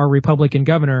Iowa, our Republican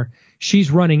governor, she's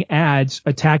running ads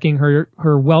attacking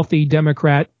her wealthy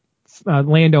Democrat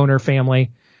landowner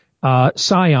family,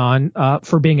 Scion,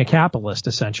 for being a capitalist,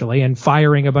 essentially, and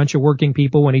firing a bunch of working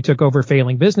people when he took over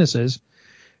failing businesses.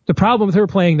 The problem with her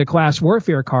playing the class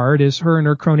warfare card is her and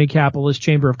her crony capitalist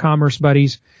Chamber of Commerce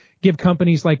buddies give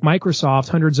companies like Microsoft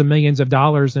hundreds of millions of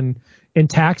dollars in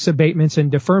tax abatements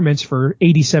and deferments for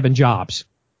 87 jobs.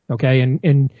 okay,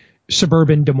 in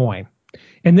suburban Des Moines.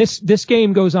 And this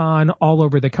game goes on all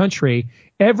over the country.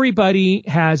 Everybody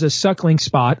has a suckling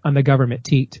spot on the government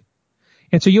teat.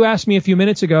 And so you asked me a few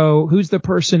minutes ago, who's the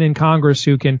person in Congress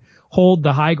who can hold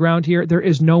the high ground here? There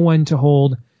is no one to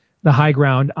hold the high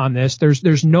ground on this.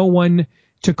 There's no one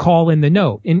to call in the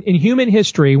note. In human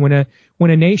history, when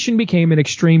a nation became an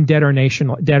extreme debtor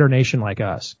nation like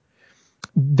us,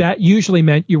 that usually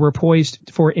meant you were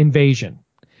poised for invasion,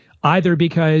 either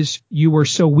because you were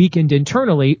so weakened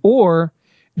internally or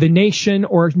the nation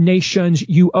or nations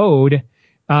you owed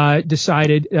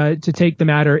decided to take the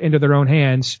matter into their own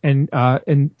hands, and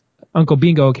Uncle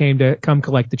Bingo came to come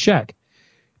collect the check.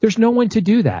 There's no one to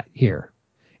do that here.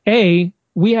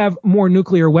 We have more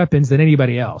nuclear weapons than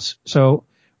anybody else, so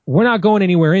we're not going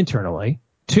anywhere internally.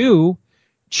 2,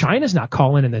 China's not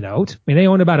calling in the note. I mean, they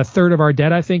own about a third of our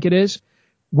debt, I think it is.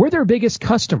 We're their biggest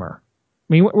customer.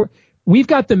 I mean, we've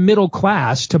got the middle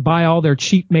class to buy all their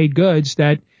cheap-made goods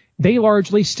that they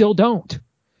largely still don't.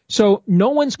 So no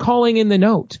one's calling in the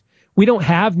note. We don't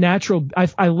have natural.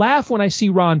 I laugh when I see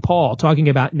Ron Paul talking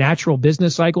about natural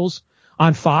business cycles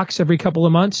on Fox every couple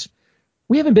of months.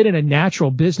 We haven't been in a natural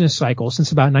business cycle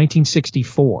since about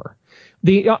 1964.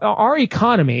 Our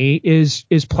economy is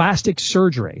plastic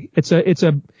surgery. It's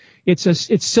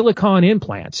silicone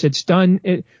implants. It's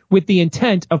done with the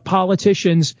intent of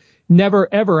politicians never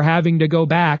ever having to go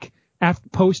back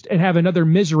post and have another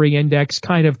misery index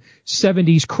kind of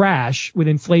 70s crash with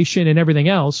inflation and everything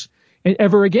else and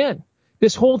ever again.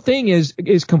 This whole thing is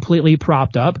completely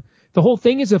propped up. The whole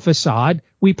thing is a facade.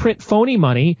 We print phony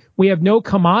money. We have no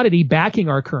commodity backing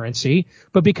our currency,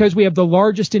 but because we have the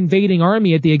largest invading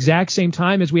army at the exact same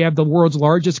time as we have the world's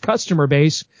largest customer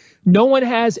base, no one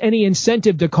has any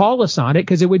incentive to call us on it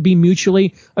because it would be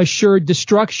mutually assured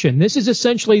destruction. This is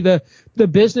essentially the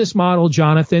business model,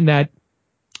 Jonathan, that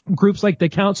groups like the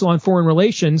Council on Foreign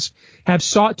Relations have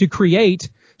sought to create,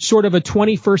 sort of a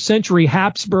 21st century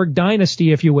Habsburg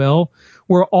dynasty, if you will,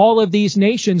 where all of these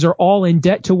nations are all in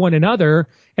debt to one another.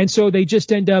 And so they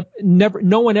just end up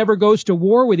no one ever goes to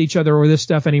war with each other over this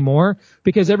stuff anymore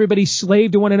because everybody's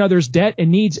slave to one another's debt and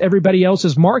needs everybody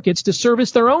else's markets to service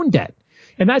their own debt.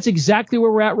 And that's exactly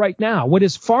where we're at right now. What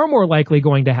is far more likely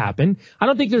going to happen, I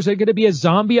don't think there's going to be a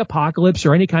zombie apocalypse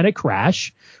or any kind of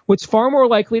crash. What's far more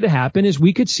likely to happen is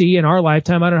we could see in our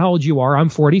lifetime, I don't know how old you are, I'm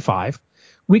 45.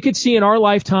 We could see in our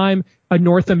lifetime a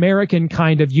North American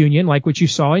kind of union like what you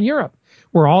saw in Europe,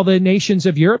 where all the nations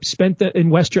of Europe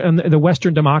the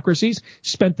Western democracies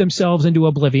spent themselves into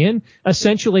oblivion,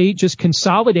 essentially just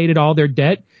consolidated all their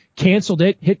debt, canceled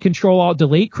it, hit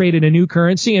Control-Alt-Delete, created a new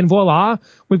currency, and voila,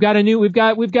 we've got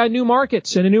new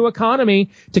markets and a new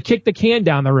economy to kick the can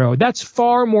down the road. That's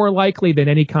far more likely than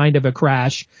any kind of a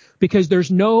crash because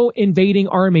there's no invading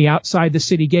army outside the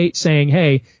city gate saying,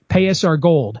 hey, pay us our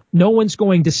gold. No one's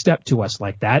going to step to us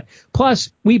like that. Plus,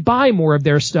 we buy more of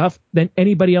their stuff than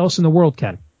anybody else in the world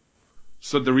can.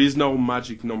 So there is no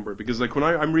magic number because, like, when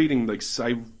I'm reading, like,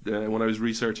 when I was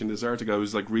researching this article, I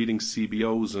was like reading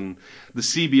CBOs, and the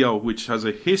CBO, which has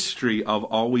a history of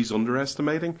always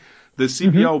underestimating, the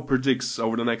CBO predicts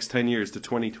over the next 10 years to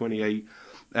 2028,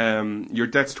 your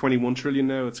debt's 21 trillion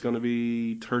now. It's going to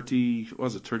be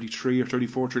 33 or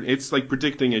 34 trillion. It's like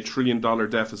predicting $1 trillion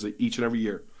deficit each and every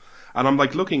year. And I'm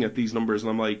like looking at these numbers and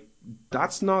I'm like,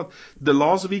 that's not the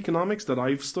laws of economics that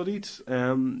I've studied.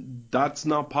 That's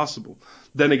not possible.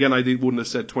 Then again, wouldn't have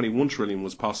said 21 trillion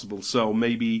was possible. So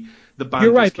maybe the band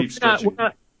You're right, just keeps stretching.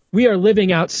 We are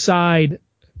living outside.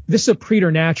 This is a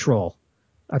preternatural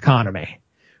economy.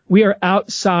 We are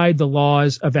outside the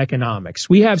laws of economics.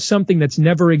 We have something that's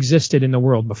never existed in the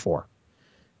world before.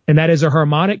 And that is a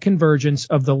harmonic convergence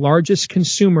of the largest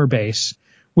consumer base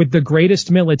with the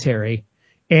greatest military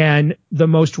and the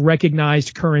most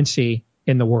recognized currency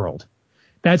in the world.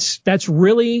 That's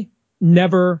really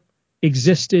never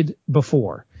existed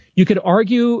before. You could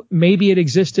argue maybe it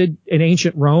existed in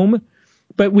ancient Rome,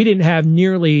 but we didn't have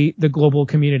nearly the global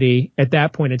community at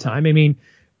that point in time. I mean,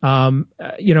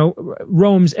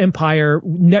 Rome's empire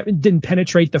didn't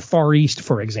penetrate the Far East,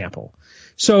 for example.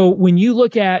 So when you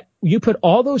put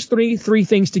all those three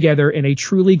things together in a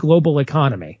truly global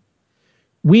economy,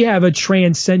 we have a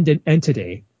transcendent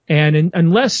entity. And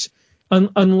unless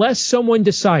someone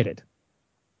decided,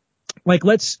 like,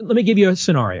 let me give you a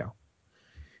scenario.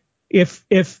 If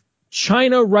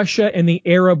China, Russia, and the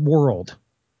Arab world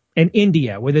and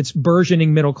India with its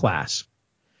burgeoning middle class,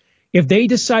 if they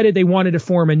decided they wanted to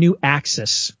form a new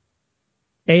axis,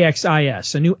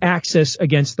 AXIS, a new axis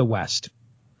against the West,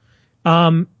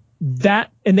 and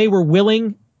they were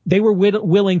willing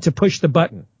to push the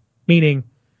button, meaning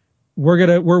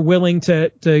we're willing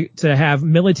to have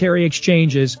military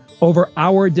exchanges over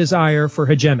our desire for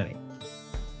hegemony.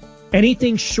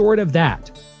 Anything short of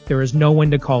that, there is no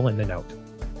one to call in the note.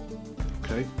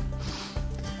 Okay.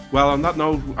 Well, on that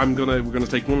note, we're gonna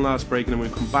take one last break, and then when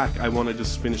we come back, I want to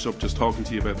just finish up just talking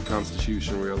to you about the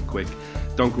Constitution real quick.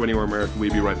 Don't go anywhere, America.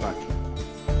 We'll be right back.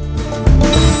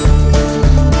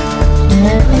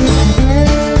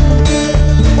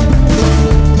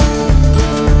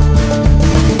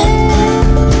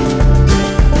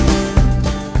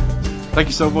 Thank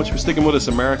you so much for sticking with us,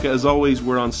 America. As always,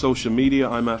 we're on social media.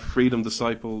 I'm at Freedom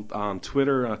Disciple on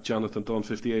Twitter, at Jonathan Dunn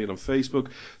 58 on Facebook.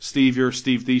 Steve, you're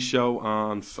Steve D Show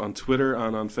on Twitter,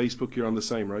 and on Facebook you're on the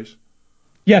same, right?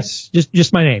 Yes,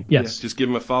 just my name. Yes. Just give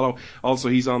him a follow. Also,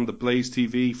 he's on the Blaze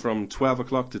TV from 12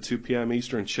 o'clock to 2 p.m.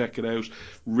 Eastern. Check it out.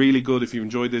 Really good. If you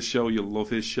enjoyed this show, you'll love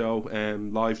his show.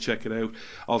 Live, check it out.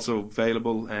 Also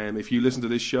available. If you listen to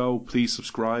this show, please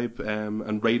subscribe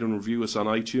and rate and review us on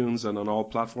iTunes and on all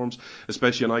platforms,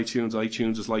 especially on iTunes.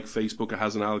 iTunes is like Facebook. It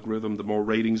has an algorithm. The more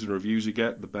ratings and reviews you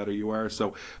get, the better you are.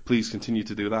 So please continue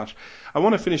to do that. I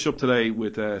want to finish up today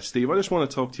with Steve. I just want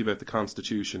to talk to you about the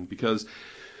Constitution, because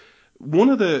one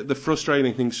of the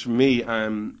frustrating things for me,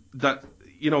 that,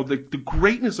 you know, the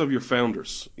greatness of your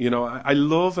founders, you know, I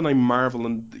love and I marvel,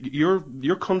 and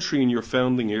your country and your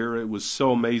founding era was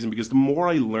so amazing, because the more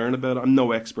I learn about it, I'm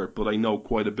no expert, but I know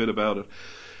quite a bit about it.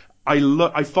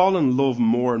 I fall in love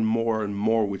more and more and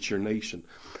more with your nation.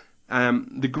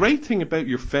 The great thing about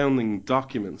your founding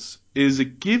documents is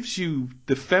it gives you,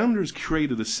 the founders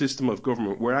created a system of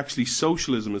government where actually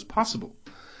socialism is possible.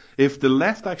 If the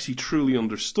left actually truly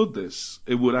understood this,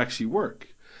 it would actually work.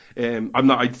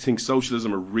 I think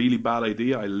socialism a really bad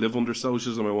idea. I live under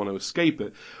socialism. I want to escape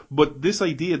it. But this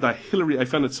idea that I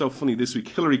found it so funny this week,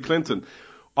 Hillary Clinton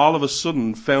all of a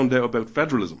sudden found out about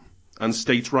federalism and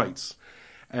states' rights.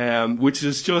 Which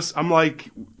is just, I'm like,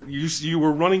 you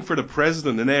were running for the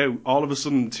president, and now all of a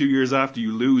sudden 2 years after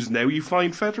you lose, now you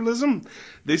find federalism.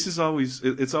 It's always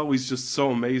just so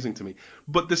amazing to me.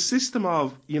 But the system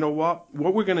of, you know what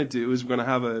we're going to do is we're going to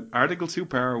have an Article 2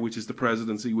 power, which is the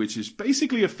presidency, which is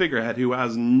basically a figurehead who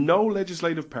has no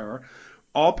legislative power.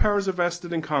 All powers are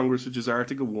vested in Congress, which is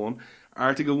Article 1.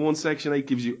 Article 1, Section 8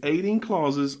 gives you 18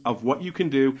 clauses of what you can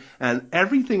do, and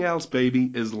everything else, baby,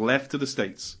 is left to the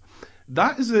states.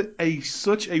 That is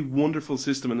such a wonderful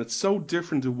system, and it's so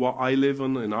different to what I live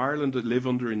in Ireland, live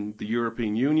under in the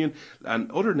European Union,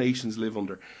 and other nations live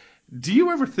under. Do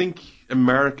you ever think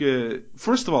America,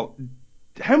 first of all,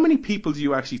 how many people do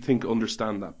you actually think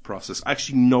understand that process,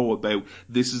 actually know about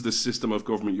this is the system of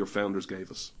government your founders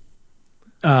gave us?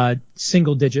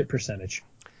 Single-digit percentage.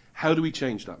 How do we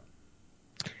change that?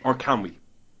 Or can we?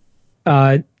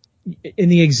 In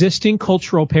the existing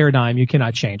cultural paradigm, you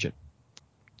cannot change it.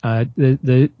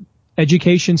 The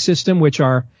education system, which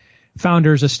our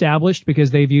founders established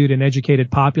because they viewed an educated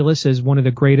populace as one of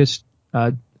the greatest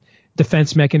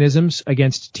defense mechanisms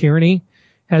against tyranny,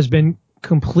 has been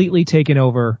completely taken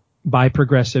over by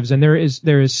progressives. And there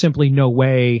is simply no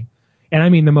way, and I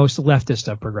mean the most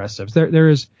leftist of progressives, there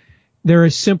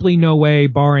is simply no way,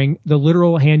 barring the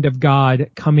literal hand of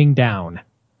God coming down,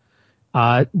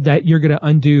 that you're going to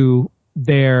undo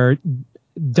their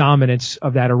dominance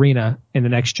of that arena in the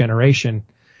next generation.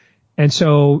 And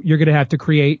so you're going to have to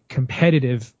create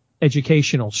competitive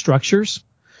educational structures.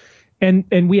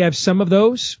 And we have some of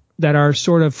those that are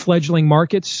sort of fledgling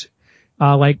markets,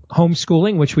 like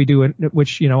homeschooling, which we do,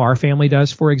 which, you know, our family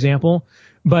does, for example.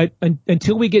 But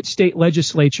until we get state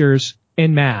legislatures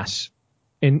en masse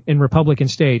in Republican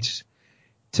states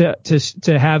to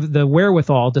have the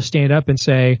wherewithal to stand up and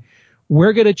say,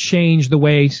 we're going to change the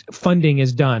way funding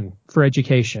is done for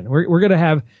education. We're going to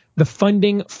have the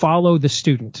funding follow the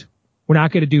student. We're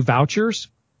not going to do vouchers.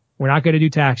 We're not going to do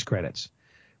tax credits.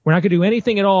 We're not going to do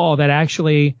anything at all that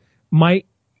actually might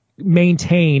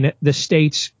maintain the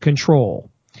state's control.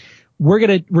 We're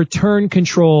going to return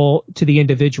control to the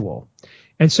individual.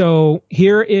 And so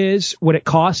here is what it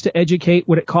costs to educate,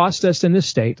 what it costs us in this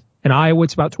state. In Iowa,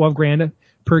 it's about $12,000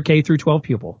 per K through 12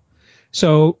 pupil.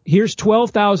 So here's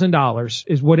 $12,000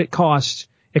 is what it costs.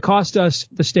 It costs us,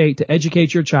 the state, to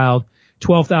educate your child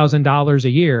 $12,000 a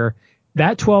year.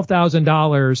 That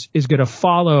 $12,000 is going to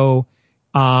follow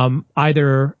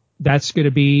either that's going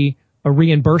to be a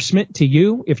reimbursement to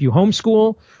you if you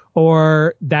homeschool,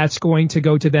 or that's going to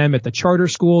go to them at the charter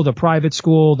school, the private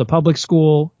school, the public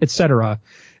school, etc.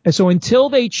 And so until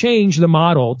they change the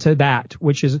model to that,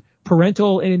 which is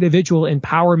parental and individual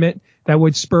empowerment that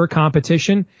would spur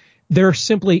competition, there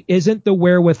simply isn't the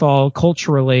wherewithal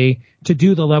culturally to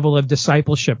do the level of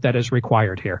discipleship that is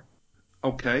required here.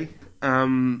 Okay.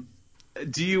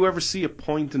 Do you ever see a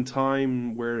point in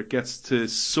time where it gets to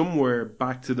somewhere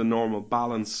back to the normal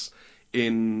balance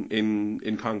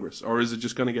in Congress, or is it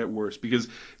just going to get worse? Because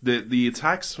the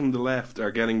attacks from the left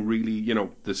are getting really,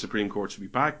 the Supreme Court should be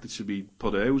back, it should be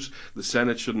put out, the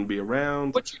Senate shouldn't be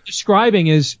around. What you're describing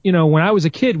is, when I was a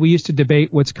kid, we used to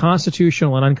debate what's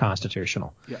constitutional and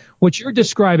unconstitutional. Yeah. What you're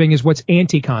describing is what's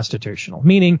anti-constitutional,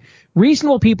 meaning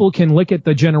reasonable people can look at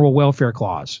the General Welfare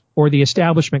Clause or the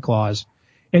Establishment Clause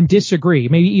and disagree,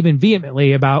 maybe even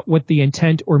vehemently, about what the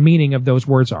intent or meaning of those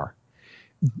words are.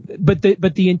 But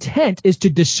the intent is to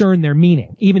discern their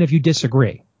meaning, even if you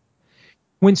disagree.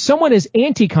 When someone is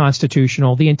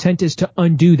anti-constitutional, the intent is to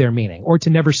undo their meaning or to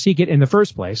never seek it in the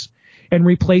first place and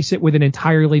replace it with an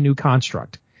entirely new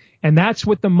construct. And that's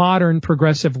what the modern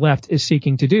progressive left is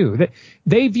seeking to do.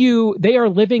 They are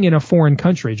living in a foreign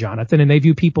country, Jonathan, and they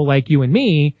view people like you and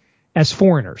me as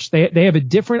foreigners. They have a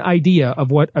different idea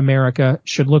of what America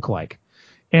should look like.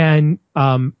 And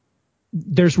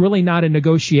there's really not a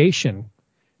negotiation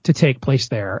to take place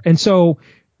there. And so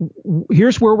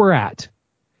here's where we're at.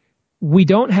 We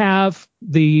don't have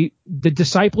the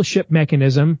discipleship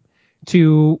mechanism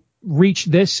to reach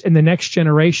this and the next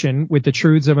generation with the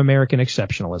truths of American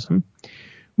exceptionalism.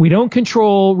 We don't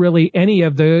control really any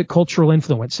of the cultural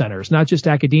influence centers, not just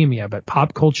academia, but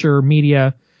pop culture,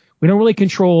 media. We don't really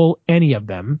control any of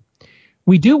them.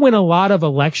 We do win a lot of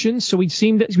elections, so we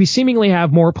seemingly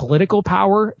have more political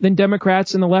power than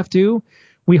Democrats and the left do.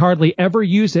 We hardly ever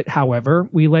use it, however.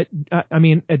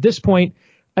 At this point,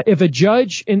 if a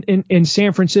judge in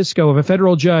San Francisco, if a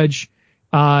federal judge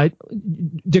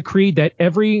decreed that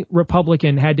every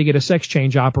Republican had to get a sex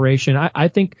change operation, I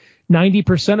think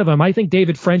 90% of them, I think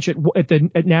David French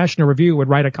at National Review would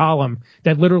write a column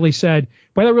that literally said,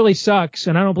 well, that really sucks,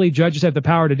 and I don't believe judges have the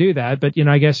power to do that, but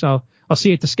I guess I'll see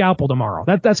you at the scalpel tomorrow.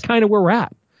 That's kind of where we're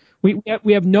at.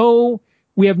 We have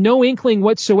no inkling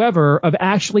whatsoever of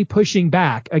actually pushing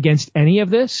back against any of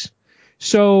this.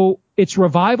 So it's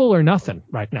revival or nothing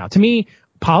right now. To me,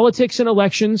 politics and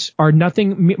elections are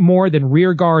nothing more than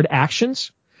rearguard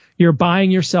actions. You're buying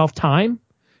yourself time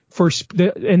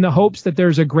in the hopes that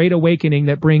there's a great awakening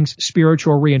that brings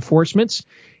spiritual reinforcements.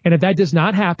 And if that does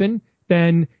not happen,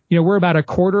 then we're about a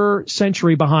quarter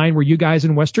century behind where you guys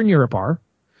in Western Europe are.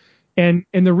 And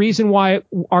the reason why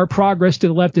our progress to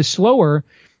the left is slower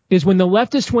is when the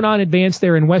leftists went on advance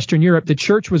there in Western Europe, the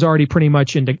church was already pretty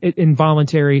much in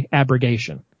voluntary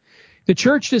abrogation. The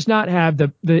church does not have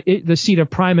the seat of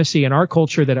primacy in our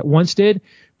culture that it once did,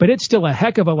 but it's still a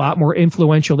heck of a lot more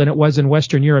influential than it was in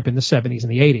Western Europe in the 70s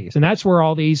and the 80s. And that's where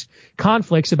all these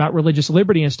conflicts about religious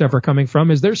liberty and stuff are coming from,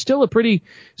 is there's still a pretty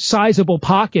sizable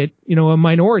pocket, a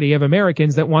minority of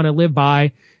Americans that want to live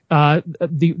by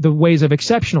the ways of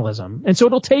exceptionalism. And so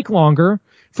it'll take longer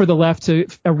for the left to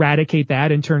eradicate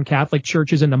that and turn Catholic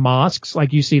churches into mosques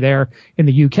like you see there in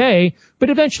the UK. But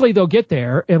eventually they'll get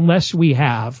there unless we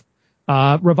have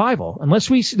revival,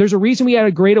 there's a reason we had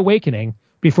a great awakening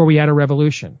before we had a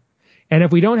revolution. And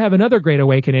if we don't have another great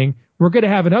awakening, we're going to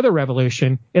have another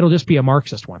revolution. It'll just be a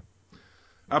Marxist one.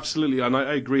 Absolutely. And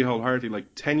I agree wholeheartedly.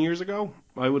 Like 10 years ago,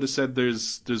 I would have said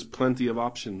there's plenty of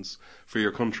options for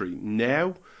your country.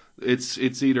 Now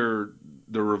it's either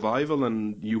the revival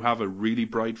and you have a really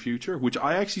bright future, which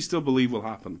I actually still believe will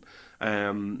happen.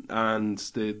 And I'll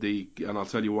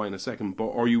tell you why in a second,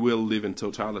 or you will live in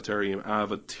totalitarian,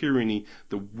 have a tyranny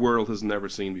the world has never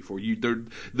seen before.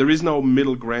 There is no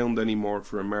middle ground anymore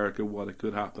for America, what it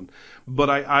could happen. But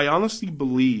I honestly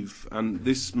believe, and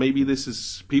this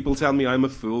is, people tell me I'm a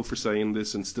fool for saying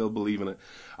this and still believe in it.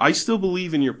 I still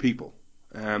believe in your people.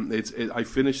 I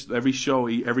finish every show,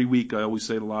 every week I always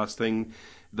say the last thing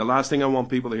I want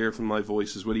people to hear from my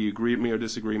voice is, whether you agree with me or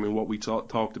disagree with me, what we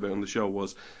talked about on the show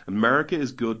was America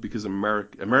is good because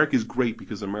America is great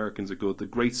because Americans are good. The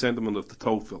great sentiment of the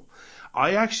Tocqueville.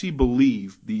 I actually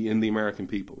believe in the American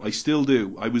people. I still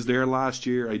do. I was there last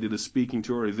year. I did a speaking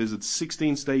tour. I visited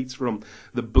 16 states, from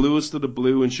the bluest of the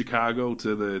blue in Chicago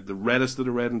to the reddest of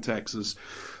the red in Texas.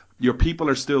 Your people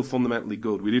are still fundamentally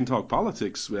good. We didn't talk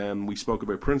politics, we spoke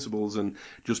about principles and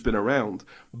just been around.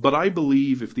 But I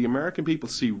believe if the American people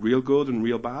see real good and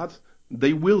real bad,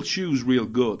 they will choose real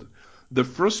good. The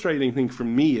frustrating thing for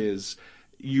me is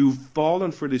you've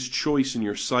fallen for this choice in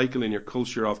your cycle, in your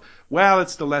culture of, well,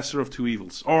 it's the lesser of two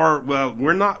evils, or, well,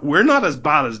 we're not as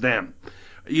bad as them.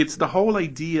 It's the whole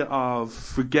idea of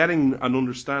forgetting and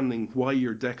understanding why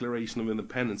your Declaration of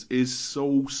Independence is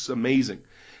so amazing.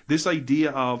 This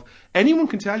idea of anyone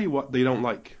can tell you what they don't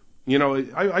like. You know,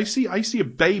 I see a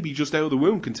baby just out of the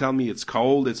womb can tell me it's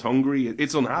cold, it's hungry,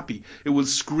 it's unhappy. It will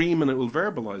scream and it will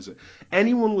verbalize it.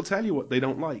 Anyone will tell you what they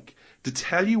don't like. To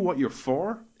tell you what you're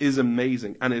for is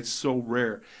amazing, and it's so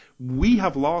rare. We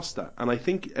have lost that, and I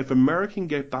think if America can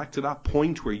get back to that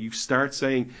point where you start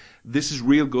saying, this is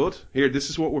real good, here,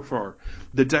 this is what we're for,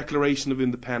 the Declaration of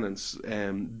Independence,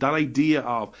 that idea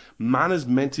of man is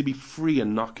meant to be free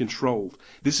and not controlled.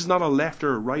 This is not a left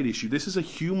or a right issue, this is a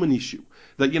human issue.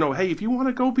 That, you know, hey, if you want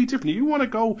to go be different, you want to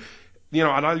go, you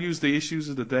know, and I'll use the issues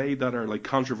of the day that are like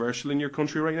controversial in your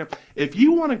country right now. If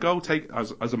you want to go take,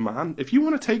 as a man, if you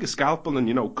want to take a scalpel and,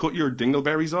 you know, cut your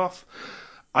dingleberries off,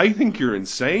 I think you're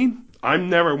insane. I'm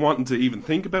never wanting to even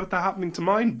think about that happening to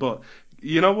mine, but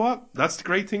you know what? That's the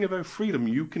great thing about freedom.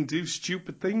 You can do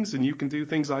stupid things and you can do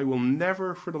things I will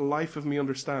never for the life of me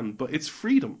understand, but it's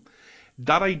freedom.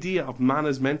 That idea of man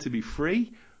is meant to be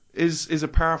free is a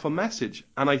powerful message,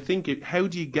 and I think how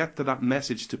do you get to that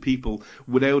message to people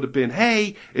without it being,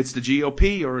 hey, it's the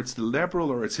GOP or it's the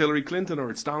Liberal or it's Hillary Clinton or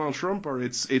it's Donald Trump or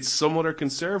it's some other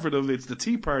conservative, it's the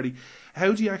Tea Party.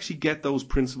 How do you actually get those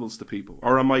principles to people?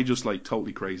 Or am I just like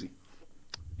totally crazy?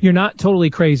 You're not totally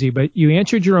crazy, but you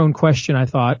answered your own question, I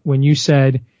thought, when you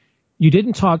said you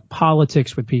didn't talk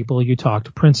politics with people, you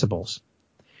talked principles.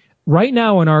 Right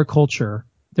now in our culture,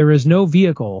 there is no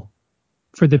vehicle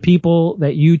for the people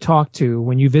that you talked to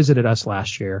when you visited us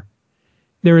last year.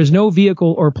 There is no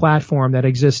vehicle or platform that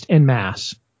exists en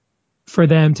masse for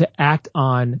them to act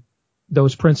on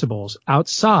those principles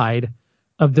outside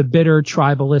of the bitter,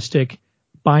 tribalistic,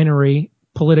 binary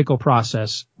political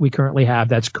process we currently have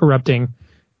that's corrupting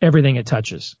everything it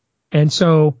touches. And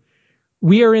so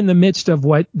we are in the midst of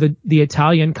what the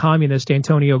Italian communist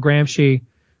Antonio Gramsci,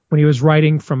 when he was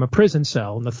writing from a prison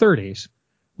cell in the 30s,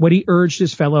 what he urged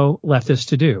his fellow leftists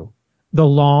to do, the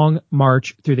long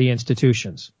march through the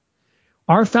institutions.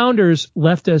 Our founders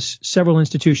left us several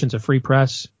institutions, a free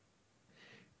press,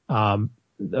 a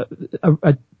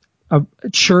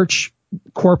church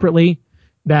corporately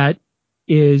that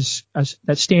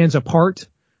stands apart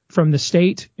from the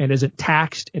state and isn't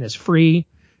taxed and is free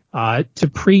to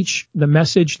preach the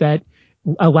message that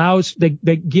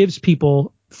that gives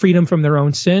people freedom from their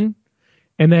own sin,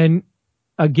 and then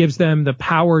gives them the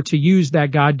power to use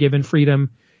that God-given freedom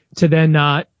to then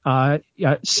not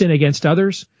sin against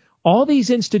others. All these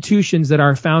institutions that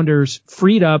our founders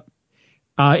freed up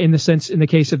in the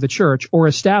case of the church, or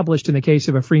established in the case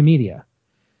of a free media,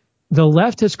 the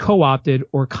left has co-opted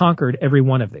or conquered every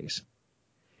one of these.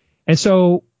 And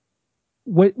so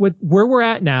where we're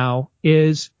at now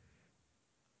is,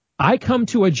 I come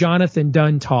to a Jonathan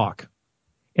Dunn talk,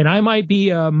 and I might be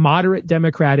a moderate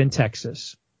Democrat in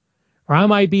Texas, or I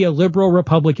might be a liberal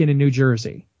Republican in New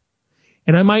Jersey,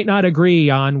 and I might not agree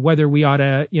on whether we ought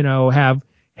to, have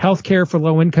health care for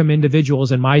low-income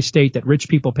individuals in my state that rich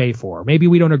people pay for. Maybe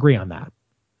we don't agree on that.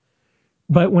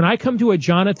 But when I come to a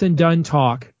Jonathan Dunn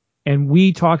talk and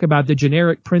we talk about the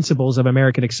generic principles of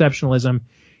American exceptionalism,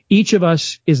 each of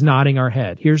us is nodding our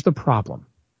head. Here's the problem.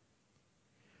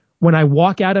 When I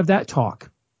walk out of that talk,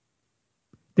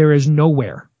 there is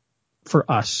nowhere for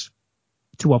us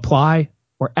to apply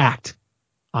or act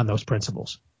on those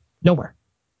principles. Nowhere.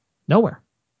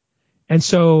 And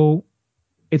so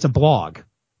it's a blog.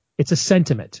 It's a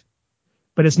sentiment,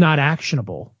 but it's not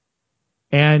actionable.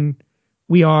 And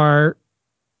we are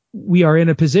in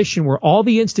a position where all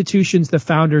the institutions the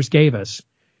founders gave us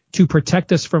to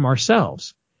protect us from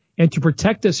ourselves and to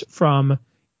protect us from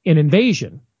an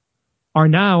invasion are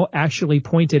now actually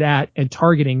pointed at and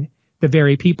targeting the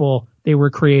very people they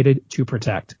were created to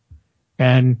protect.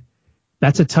 And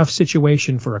that's a tough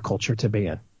situation for a culture to be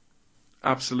in.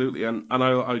 Absolutely, and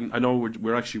I know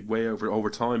we're actually way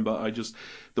over time, but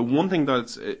the one thing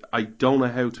that I don't know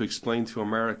how to explain to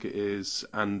America is,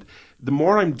 and the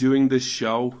more I'm doing this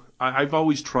show, I've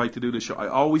always tried to do this show. I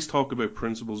always talk about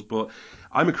principles, but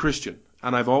I'm a Christian,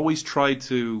 and I've always tried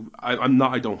to.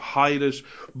 I don't hide it,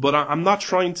 but I'm not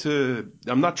trying to.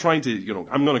 I'm going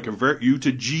to convert you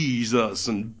to Jesus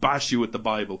and bash you with the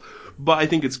Bible. But I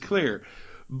think it's clear.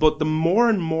 But the more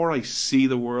and more I see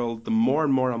the world, the more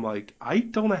and more I'm like, I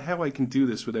don't know how I can do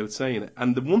this without saying it.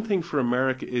 And the one thing for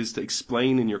America is to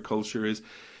explain in your culture is,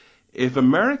 if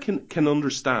American can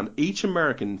understand, each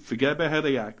American, forget about how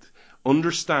they act,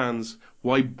 understands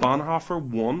why Bonhoeffer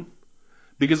won.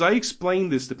 Because I explained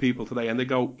this to people today and they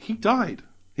go, he died.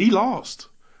 He lost.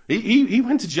 He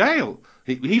went to jail.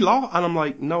 He lost. And I'm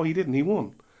like, no, he didn't. He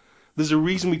won. There's a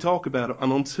reason we talk about it.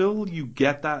 And until you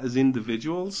get that as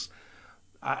individuals,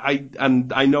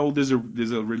 I know there's a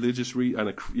religious and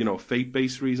a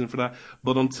faith-based reason for that,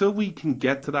 but until we can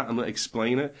get to that and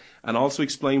explain it, and also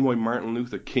explain why Martin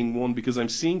Luther King won, because I'm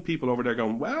seeing people over there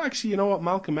going, well, actually, you know what,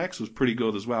 Malcolm X was pretty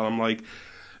good as well. I'm like,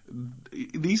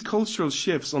 these cultural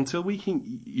shifts, until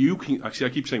you can actually, I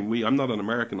keep saying we, I'm not an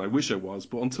American, I wish I was,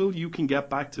 but until you can get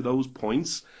back to those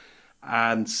points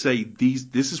and say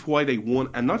this is why they won,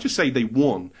 and not just say they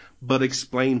won, but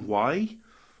explain why.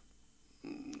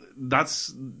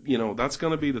 That's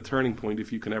going to be the turning point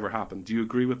if you can ever happen. Do you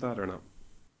agree with that or not?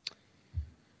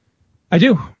 I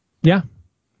do. Yeah,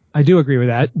 I do agree with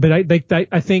that. But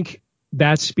I think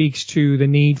that speaks to the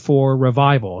need for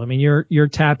revival. I mean, you're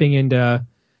tapping into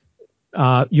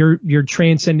you're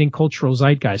transcending cultural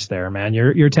zeitgeist there, man.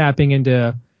 You're tapping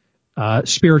into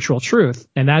spiritual truth,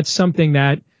 and that's something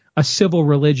that a civil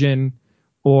religion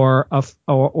or a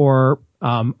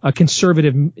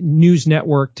conservative news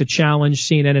network to challenge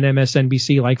CNN and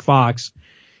MSNBC like Fox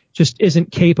just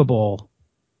isn't capable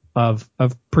of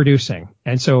producing.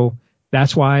 And so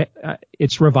that's why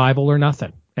it's revival or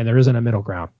nothing, and there isn't a middle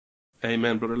ground.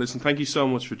 Amen, brother. Listen, thank you so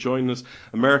much for joining us.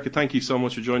 America, thank you so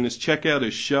much for joining us. Check out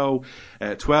his show,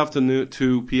 12 to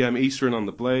 2 p.m. Eastern on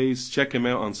The Blaze. Check him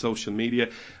out on social media.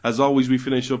 As always, we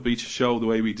finish up each show the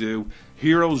way we do.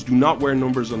 Heroes do not wear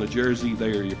numbers on a jersey.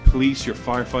 They are your police, your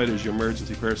firefighters, your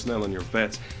emergency personnel, and your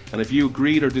vets. And if you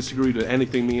agreed or disagreed with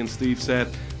anything me and Steve said,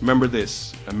 remember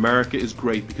this: America is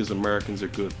great because Americans are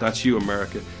good. That's you,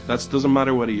 America. That doesn't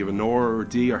matter whether you have an R or a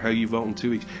D or how you vote in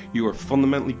 2 weeks. You are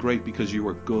fundamentally great because you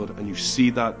are good, and you see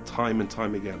that time and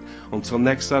time again. Until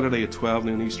next Saturday at 12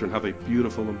 noon Eastern, have a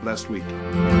beautiful and blessed week.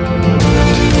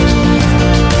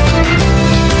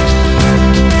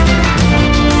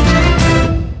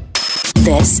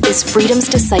 This is Freedom's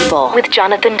Disciple with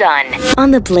Jonathan Dunn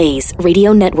on the Blaze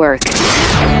Radio Network.